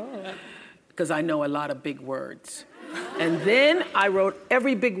 Because I know a lot of big words. And then I wrote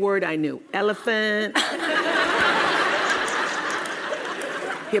every big word I knew. Elephant,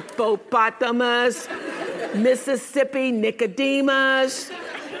 hippopotamus, Mississippi, Nicodemus,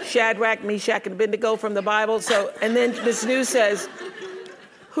 Shadrach, Meshach, and Abednego from the Bible. So, and then Miss New says,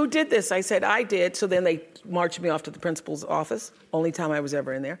 who did this? I said, I did. So then they marched me off to the principal's office. Only time I was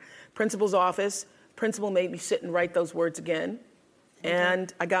ever in there. Principal's office. Principal made me sit and write those words again.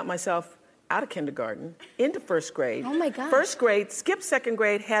 And I got myself out of kindergarten, into first grade. Oh my God. First grade, skipped second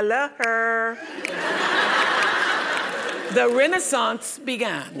grade, hello her. The Renaissance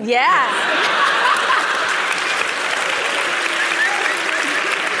began. Yeah.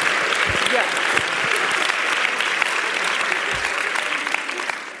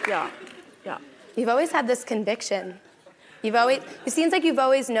 Yeah. You've always had this conviction. It seems like you've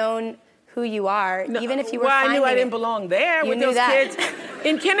always known who you are, even if you were I knew I didn't it. belong there with those that. kids.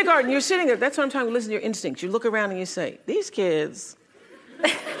 In kindergarten, you're sitting there. That's what I'm talking about. Listen to your instincts. You look around and you say, these kids,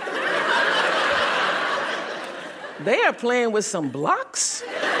 they are playing with some blocks.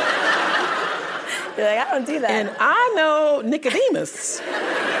 You're like, I don't do that. And I know Nicodemus.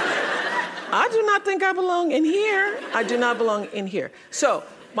 I do not think I belong in here. I do not belong in here. So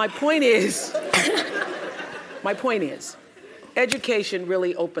my point is, education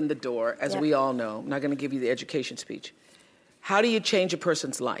really opened the door, as we all know. I'm not going to give you the education speech. How do you change a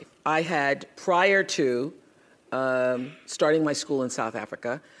person's life? I had, prior to starting my school in South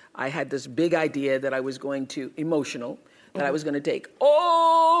Africa, I had this big idea that I was going to, that I was going to take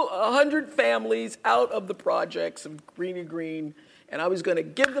all 100 families out of the projects of Greeny Green, and I was going to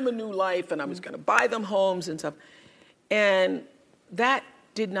give them a new life, and I was going to buy them homes and stuff. And that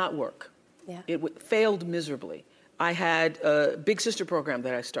did not work. Yeah. It failed miserably. I had a Big Sister program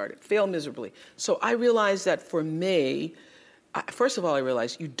that I started, failed miserably. So I realized that for me, first of all, I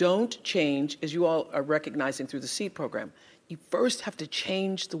realized you don't change, as you all are recognizing through the SEED program, you first have to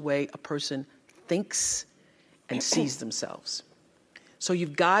change the way a person thinks and sees themselves. So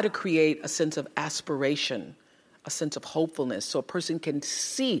you've got to create a sense of aspiration, a sense of hopefulness, so a person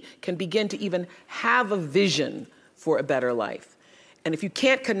can begin to even have a vision for a better life. And if you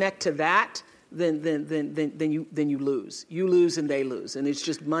can't connect to that, then you lose. You lose and they lose. And it's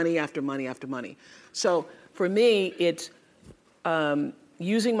just money after money after money. So for me, it's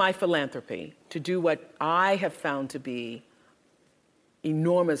using my philanthropy to do what I have found to be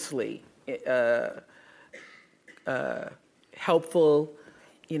enormously helpful.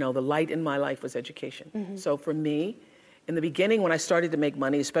 The light in my life was education. Mm-hmm. So for me, in the beginning, when I started to make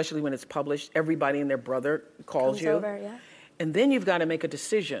money, especially when it's published, everybody and their brother calls you. Over, yeah. And then you've got to make a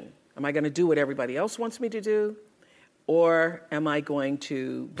decision. Am I going to do what everybody else wants me to do? or am I going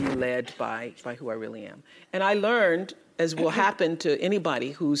to be led by who I really am? And I learned, as will happen to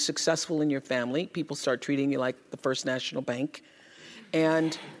anybody who's successful in your family, people start treating you like the First National Bank.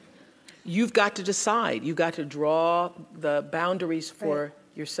 And you've got to decide. You've got to draw the boundaries for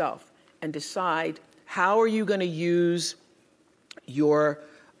yourself and decide how are you going to use your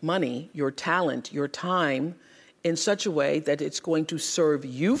money, your talent, your time in such a way that it's going to serve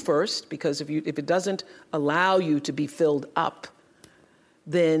you first, because if it doesn't allow you to be filled up,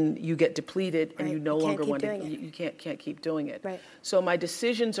 then you get depleted and you no longer want to, you can't keep doing it. Right. So my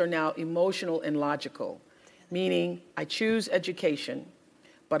decisions are now emotional and logical, meaning I choose education,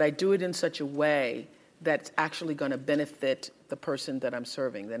 but I do it in such a way that's actually going to benefit the person that I'm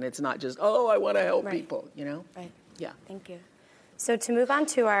serving. Then it's not just, oh, I want to help people, you know? Right. Yeah. Thank you. So to move on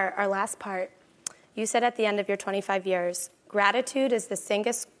to our last part, you said at the end of your 25 years, gratitude is the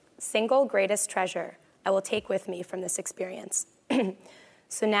single greatest treasure I will take with me from this experience.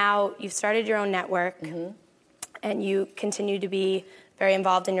 So now you've started your own network, and you continue to be very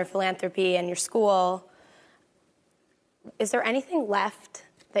involved in your philanthropy and your school. Is there anything left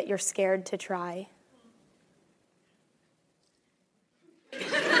that you're scared to try?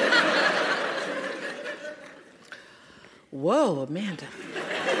 Whoa, Amanda.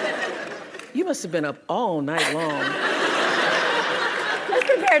 You must have been up all night long. I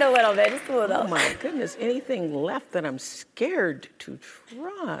prepared a little bit, just a little. Oh my goodness, anything left that I'm scared to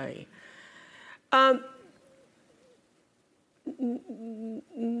try?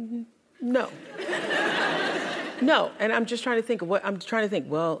 No. No, and I'm just trying to think of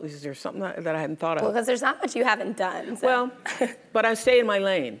well, is there something that I hadn't thought of? Well, because there's not much you haven't done. So. Well, but I stay in my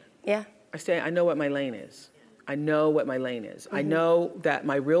lane. Yeah. I know what my lane is. I know what my lane is. I know that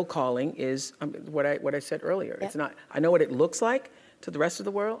my real calling is what I said earlier. It's not. I know what it looks like to the rest of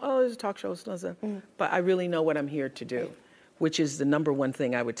the world. Oh, there's a talk show. But I really know what I'm here to do, which is the number one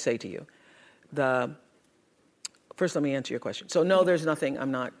thing I would say to you. First, let me answer your question. So no, there's nothing.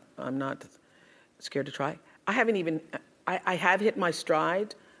 I'm not scared to try. I haven't even. I have hit my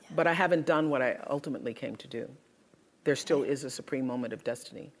stride, but I haven't done what I ultimately came to do. There still is a supreme moment of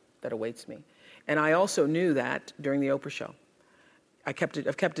destiny that awaits me. And I also knew that during the Oprah show. I've kept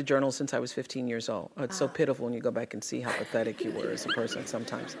a journal since I was 15 years old. Oh, it's so pitiful when you go back and see how pathetic you were as a person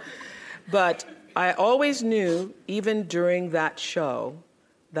sometimes. But I always knew, even during that show,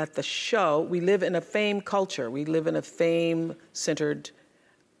 that we live in a fame culture. We live in a fame-centered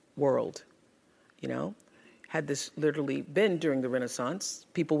world, you know? Had this literally been during the Renaissance,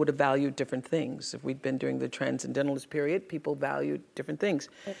 people would have valued different things. If we'd been during the Transcendentalist period, people valued different things.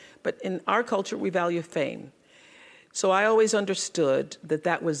 But in our culture, we value fame. So I always understood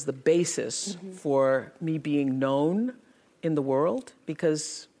that was the basis for me being known in the world,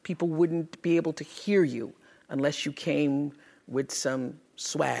 because people wouldn't be able to hear you unless you came with some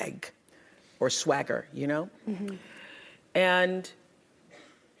swag or swagger, you know? And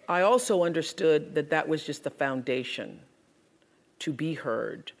I also understood that was just the foundation to be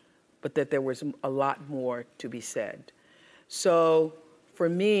heard, but that there was a lot more to be said. So for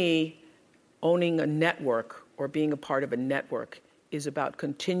me, owning a network or being a part of a network is about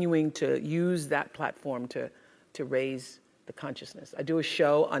continuing to use that platform to raise the consciousness. I do a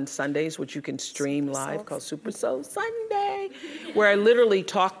show on Sundays, which you can stream live, called Super Soul Sunday, where I literally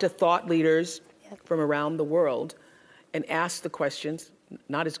talk to thought leaders from around the world and ask the questions.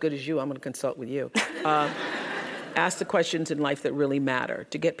 Not as good as you, I'm going to consult with you. Ask the questions in life that really matter,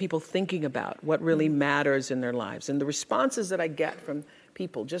 to get people thinking about what really matters in their lives. And the responses that I get from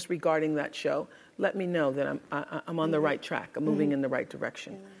people just regarding that show let me know that I'm on the right track. I'm moving in the right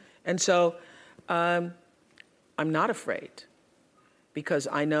direction. And so I'm not afraid, because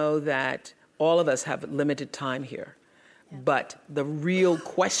I know that all of us have limited time here. But the real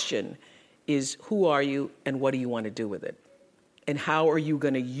question is, who are you and what do you want to do with it? And how are you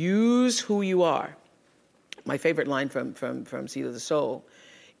going to use who you are? My favorite line from Seed of the Soul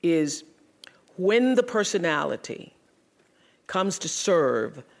is, when the personality comes to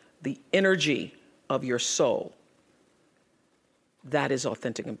serve the energy of your soul, that is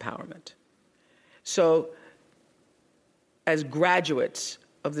authentic empowerment. So as graduates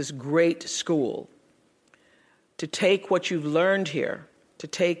of this great school, to take what you've learned here, to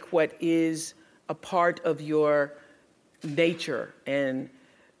take what is a part of your nature and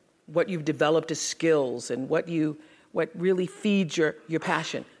what you've developed as skills and what really feeds your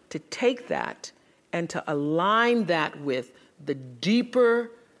passion, to take that and to align that with the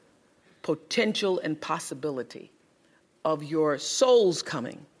deeper potential and possibility of your soul's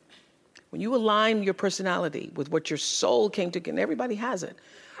coming. When you align your personality with what your soul came to, and everybody has it,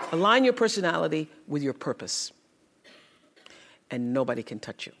 align your personality with your purpose. and nobody can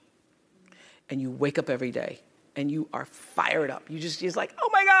touch you. And you wake up every day and you are fired up. You're like, oh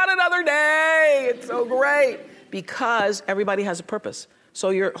my God, another day. It's so great. Because everybody has a purpose.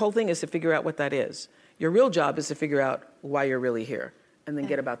 So your whole thing is to figure out what that is. Your real job is to figure out why you're really here and then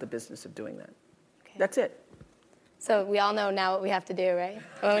get about the business of doing that. Okay. That's it. So we all know now what we have to do, right?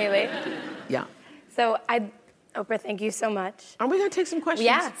 When we leave? Yeah. So Oprah, thank you so much. Are we going to take some questions?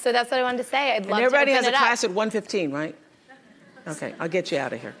 Yeah, so that's what I wanted to say. I'd love to everybody open has a it up. class at 1:15, right? Okay, I'll get you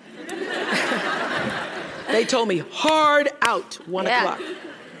out of here. They told me hard out, 1 o'clock.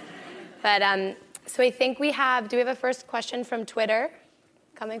 But so I think do we have a first question from Twitter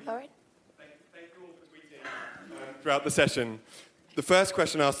coming forward? Thank you all for tweeting throughout the session. The first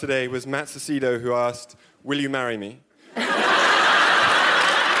question asked today was Matt Cecido, who asked, will you marry me? Oh,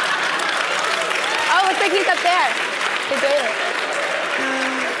 looks like he's up there.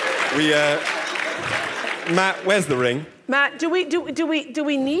 Matt, where's the ring? Matt, do we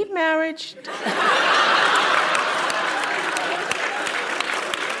need marriage?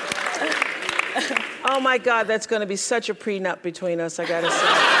 Oh my God, that's going to be such a prenup between us, I gotta say.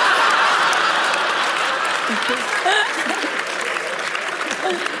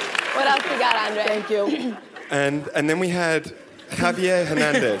 What else we got, Andre? Thank you. And then we had Javier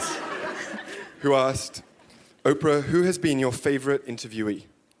Hernandez, who asked, Oprah, who has been your favorite interviewee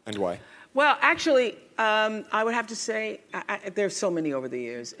and why? Well, actually, I would have to say there's so many over the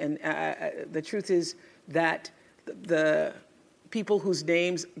years. And the truth is that the people whose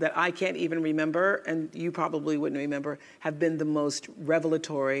names that I can't even remember, and you probably wouldn't remember, have been the most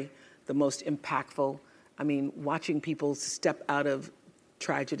revelatory, the most impactful. I mean, watching people step out of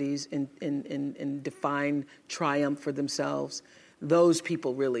tragedies and define triumph for themselves, those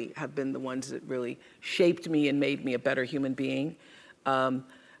people really have been the ones that really shaped me and made me a better human being.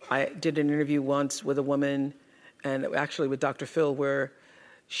 I did an interview once with a woman, and actually with Dr. Phil, where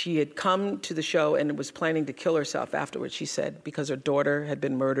she had come to the show and was planning to kill herself afterwards, she said, because her daughter had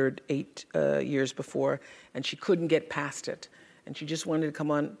been murdered 8 years before, and she couldn't get past it. And she just wanted to come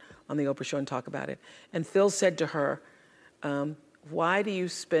on the Oprah show and talk about it. And Phil said to her, why do you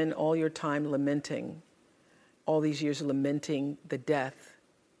spend all your time lamenting, all these years lamenting the death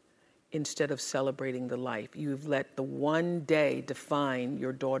instead of celebrating the life? You've let the one day define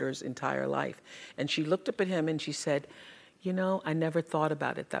your daughter's entire life. And she looked up at him and she said, you know, I never thought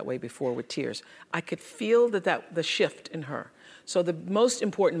about it that way before, with tears. I could feel the shift in her. So the most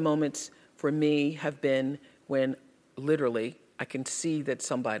important moments for me have been when literally I can see that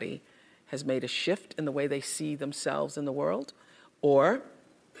somebody has made a shift in the way they see themselves in the world, or,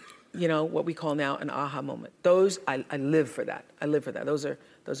 you know, what we call now an aha moment. Those, I live for that. I live for that. Those are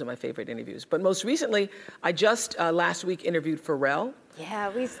my favorite interviews. But most recently, I just last week interviewed Pharrell.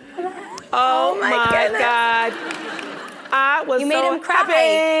 Yeah, we saw that. Oh my God. I was you made so him cry.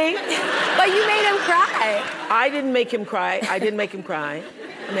 happy. But you made him cry. I didn't make him cry. I didn't make him cry,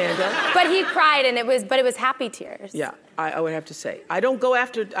 Amanda. But he cried, and it was happy tears. Yeah, I would have to say. I don't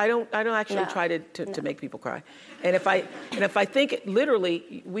actually try to make people cry. And if I think it,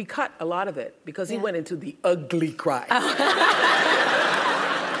 literally, we cut a lot of it because he went into the ugly cry.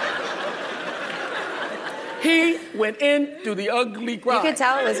 He went into the ugly cry. You could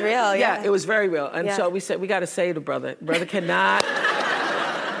tell it was real, Yeah, it was very real. And so we said, we got to say to brother cannot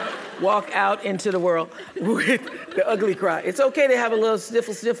walk out into the world with the ugly cry. It's okay to have a little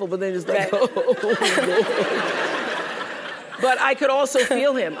sniffle, but then just like, oh, But I could also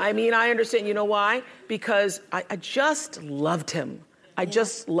feel him. I mean, I understand. You know why? Because I just loved him. I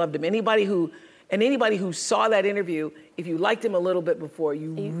just loved him. Anybody who saw that interview, if you liked him a little bit before,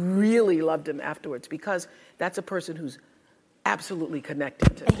 you really loved him afterwards, because that's a person who's absolutely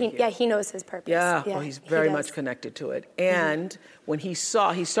connected to it. He knows his purpose. Yeah, well, he's very much connected to it. And when he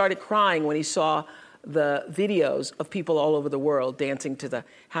started crying when he saw the videos of people all over the world dancing to the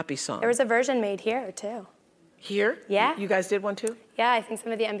happy song. There was a version made here, too. Here? Yeah. You guys did one, too? Yeah, I think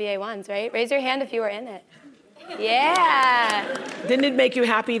some of the NBA ones, right? Raise your hand if you were in it. Yeah. Didn't it make you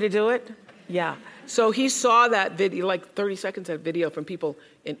happy to do it? Yeah. So he saw that video, like 30 seconds of video from people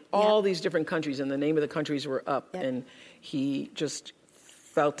in all these different countries, and the name of the countries were up. And he just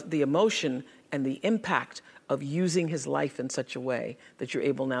felt the emotion and the impact of using his life in such a way that you're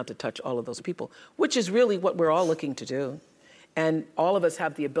able now to touch all of those people, which is really what we're all looking to do. And all of us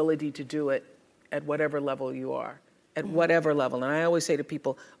have the ability to do it at whatever level you are, at whatever level. And I always say to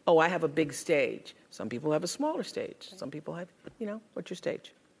people, oh, I have a big stage. Some people have a smaller stage. Some people have, what's your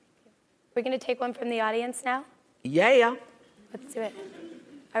stage? We're going to take one from the audience now? Yeah. Let's do it.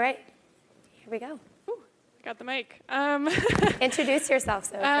 All right. Here we go. Ooh. I got the mic. Introduce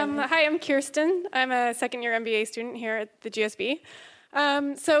yourself. Hi, I'm Kirsten. I'm a second-year MBA student here at the GSB.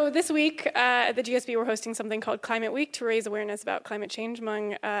 So this week at the GSB, we're hosting something called Climate Week to raise awareness about climate change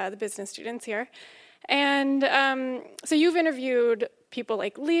among the business students here. And so you've interviewed people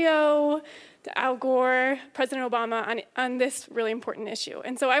like Leo, Al Gore, President Obama on this really important issue.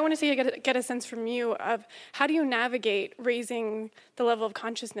 And so I wanted to get a sense from you of how do you navigate raising the level of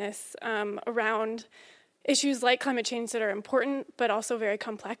consciousness around issues like climate change that are important, but also very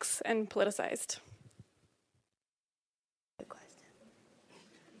complex and politicized. Good question.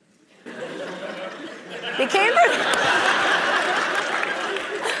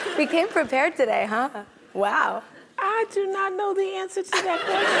 Became prepared today, huh? Wow. I do not know the answer to that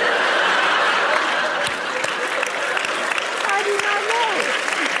question. I do not know.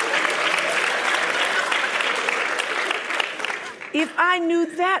 If I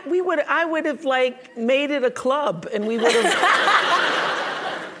knew that, I would have made it a club, and we would have.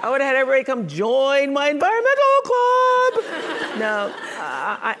 I would have had everybody come join my environmental club. No,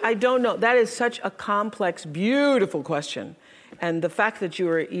 I don't know. That is such a complex, beautiful question. And the fact that you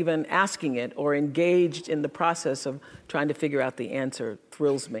were even asking it or engaged in the process of trying to figure out the answer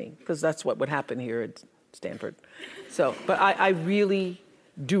thrills me, because that's what would happen here at Stanford. So, but I really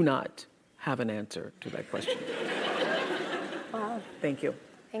do not have an answer to that question. Wow. Thank you.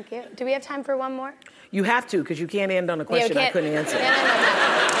 Thank you. Do we have time for one more? You have to, because you can't end on a question I couldn't answer. No.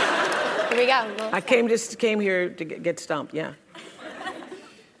 Here we go. I came here to get stumped, yeah.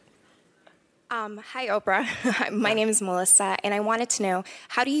 Hi, Oprah. My name is Melissa, and I wanted to know,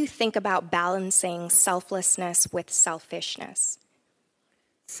 how do you think about balancing selflessness with selfishness?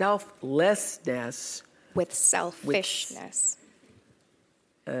 Selflessness. With selfishness.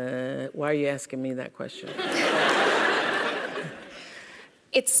 Why are you asking me that question?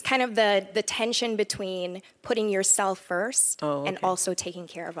 It's kind of the tension between putting yourself first and also taking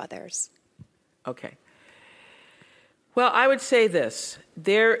care of others. Okay. Well, I would say this.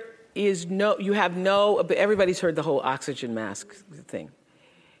 Everybody's heard the whole oxygen mask thing.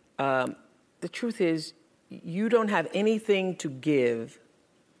 The truth is, you don't have anything to give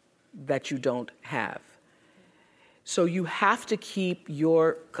that you don't have. So you have to keep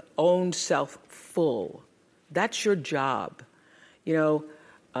your own self full. That's your job. You know,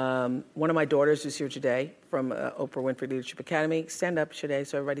 one of my daughters is here today from Oprah Winfrey Leadership Academy. Stand up today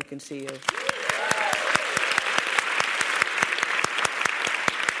so everybody can see you.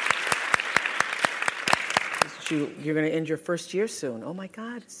 You're going to end your first year soon. Oh my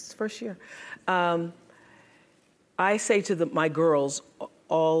God, it's first year. I say to my girls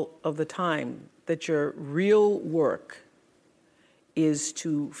all of the time that your real work is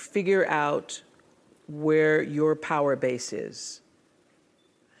to figure out where your power base is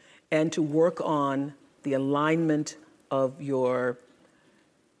and to work on the alignment of your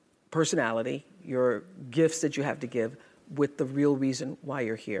personality, your gifts that you have to give, with the real reason why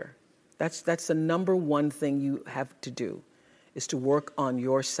you're here. That's the number one thing you have to do, is to work on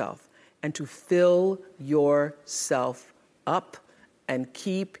yourself and to fill yourself up and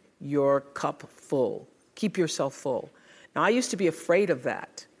keep your cup full. Keep yourself full. Now, I used to be afraid of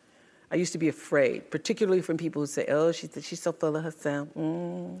that. I used to be afraid, particularly from people who say, oh, she's so full of herself.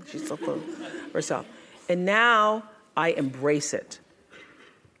 She's so full of herself. And now I embrace it.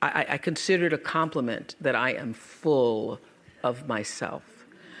 I consider it a compliment that I am full of myself.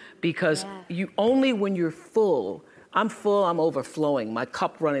 Because only when you're full, I'm overflowing, my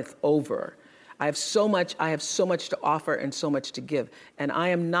cup runneth over. I have so much to offer and so much to give. And I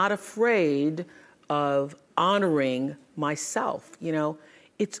am not afraid of honoring myself. You know,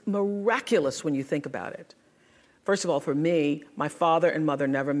 it's miraculous when you think about it. First of all, for me, my father and mother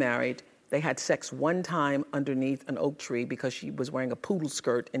never married. They had sex one time underneath an oak tree because she was wearing a poodle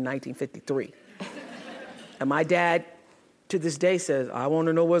skirt in 1953. And my dad, to this day, says, I want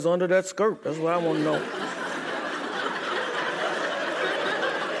to know what's under that skirt. That's what I want to know.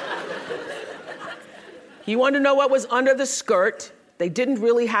 He wanted to know what was under the skirt. They didn't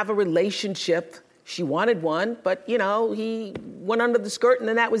really have a relationship. She wanted one, but, you know, he went under the skirt and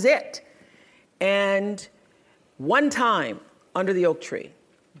then that was it. And one time under the oak tree,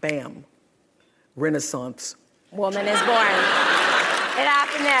 bam, Renaissance. Woman is born. It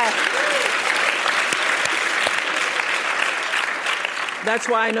happened there. That's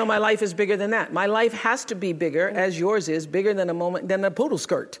why I know my life is bigger than that. My life has to be bigger, as yours is, bigger than a poodle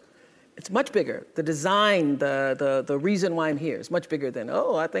skirt. It's much bigger. The design, the reason why I'm here is much bigger than,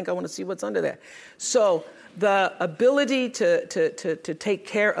 I think I want to see what's under there. So the ability to take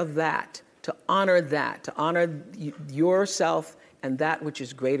care of that, to honor yourself and that which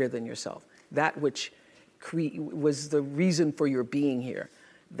is greater than yourself, that which was the reason for your being here.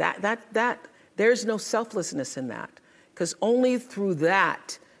 There's no selflessness in that, because only through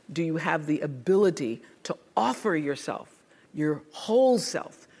that do you have the ability to offer yourself, your whole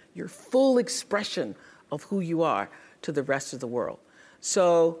self, your full expression of who you are to the rest of the world.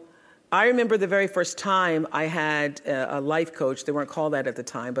 So I remember the very first time I had a life coach, they weren't called that at the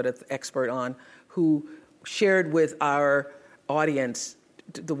time, but an expert on, who shared with our audience,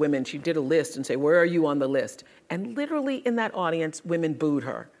 the women, she did a list and say, where are you on the list? And literally in that audience, women booed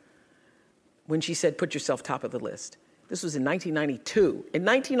her when she said, put yourself top of the list. This was in 1992. In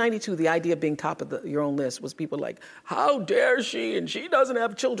 1992, the idea of being top of your own list was people like, how dare she, and she doesn't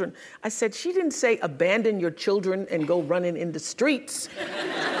have children. I said, she didn't say abandon your children and go running in the streets.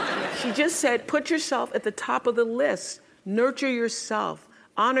 She just said, put yourself at the top of the list. Nurture yourself.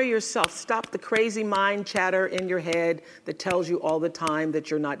 Honor yourself. Stop the crazy mind chatter in your head that tells you all the time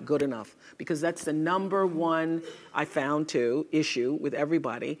that you're not good enough. Because that's the number one, I found too, issue with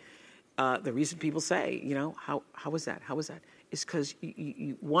everybody. The reason people say, how was that? How was that? Is because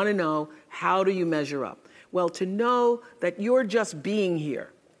you want to know, how do you measure up? Well, to know that you're just being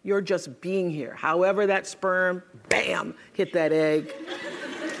here. You're just being here. However that sperm, bam, hit that egg.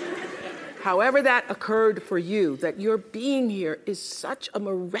 However that occurred for you, that your being here is such a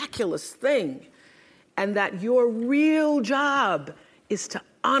miraculous thing, and that your real job is to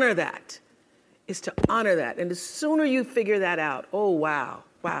honor that, And the sooner you figure that out, oh, wow,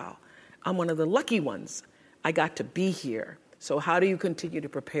 I'm one of the lucky ones. I got to be here. So how do you continue to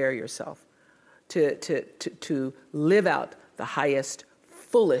prepare yourself to live out the highest,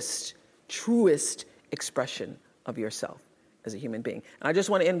 fullest, truest expression of yourself as a human being? And I just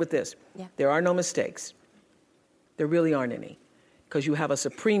want to end with this. Yeah. There are no mistakes. There really aren't any, because you have a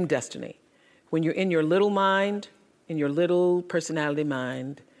supreme destiny. When you're in your little mind, in your little personality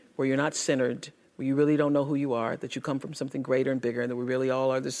mind, where you're not centered, where you really don't know who you are, that you come from something greater and bigger, and that we really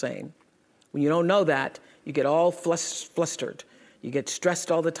all are the same. When you don't know that, you get all flustered. You get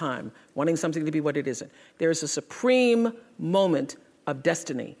stressed all the time, wanting something to be what it isn't. There is a supreme moment of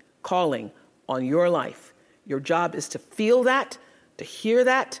destiny calling on your life. Your job is to feel that, to hear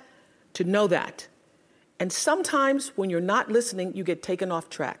that, to know that. And sometimes when you're not listening, you get taken off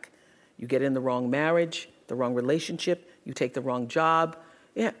track. You get in the wrong marriage, the wrong relationship, you take the wrong job.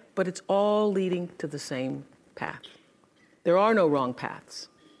 Yeah, but it's all leading to the same path. There are no wrong paths.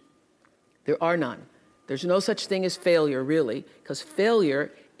 There are none. There's no such thing as failure, really, because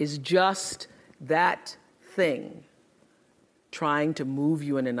failure is just that thing trying to move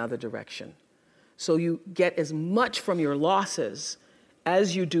you in another direction. So you get as much from your losses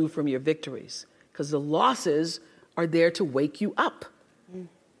as you do from your victories, because the losses are there to wake you up.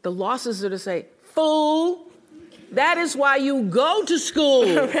 The losses are to say, fool, that is why you go to school.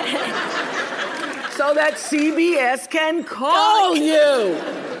 So that CBS can call you.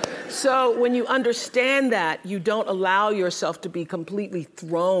 So when you understand that, you don't allow yourself to be completely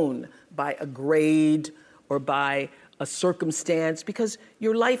thrown by a grade or by a circumstance, because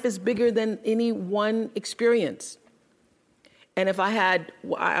your life is bigger than any one experience. And if I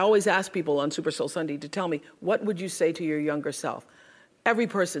always ask people on Super Soul Sunday to tell me, what would you say to your younger self? Every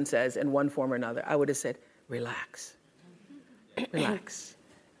person says in one form or another, I would have said, relax. Relax.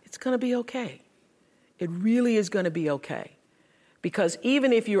 It's going to be okay. It really is going to be okay. Because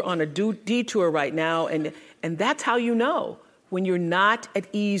even if you're on a detour right now, and that's how you know when you're not at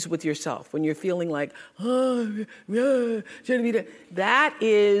ease with yourself, when you're feeling like, oh, yeah, shouldn't be that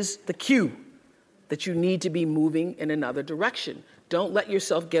is the cue that you need to be moving in another direction. Don't let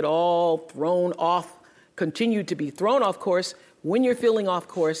yourself get all thrown off, continue to be thrown off course. When you're feeling off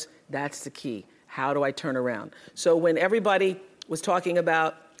course, that's the key. How do I turn around? So when everybody was talking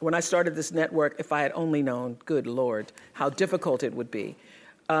about, when I started this network, if I had only known, good Lord, how difficult it would be.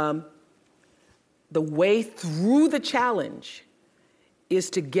 The way through the challenge is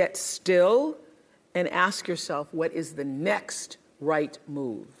to get still and ask yourself, what is the next right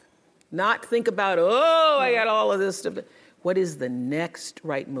move? Not think about, oh, I got all of this stuff. What is the next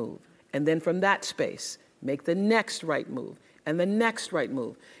right move? And then from that space, make the next right move and the next right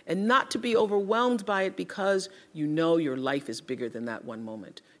move. And not to be overwhelmed by it, because you know your life is bigger than that one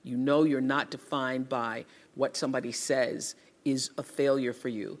moment. You know you're not defined by what somebody says is a failure for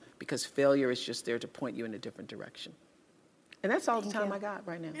you, because failure is just there to point you in a different direction. And that's all the time I got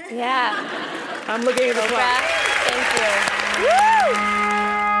right now. Yeah. I'm looking at the clock. Thank you.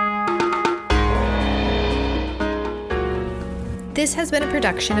 This has been a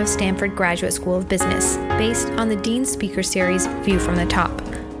production of Stanford Graduate School of Business, based on the Dean Speaker Series View from the Top.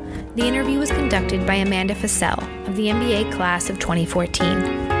 The interview was conducted by Amanda Fassell of the MBA class of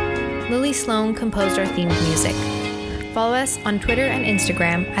 2014. Lily Sloan composed our theme music. Follow us on Twitter and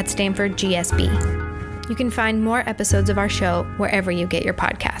Instagram at Stanford GSB. You can find more episodes of our show wherever you get your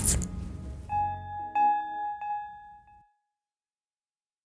podcasts.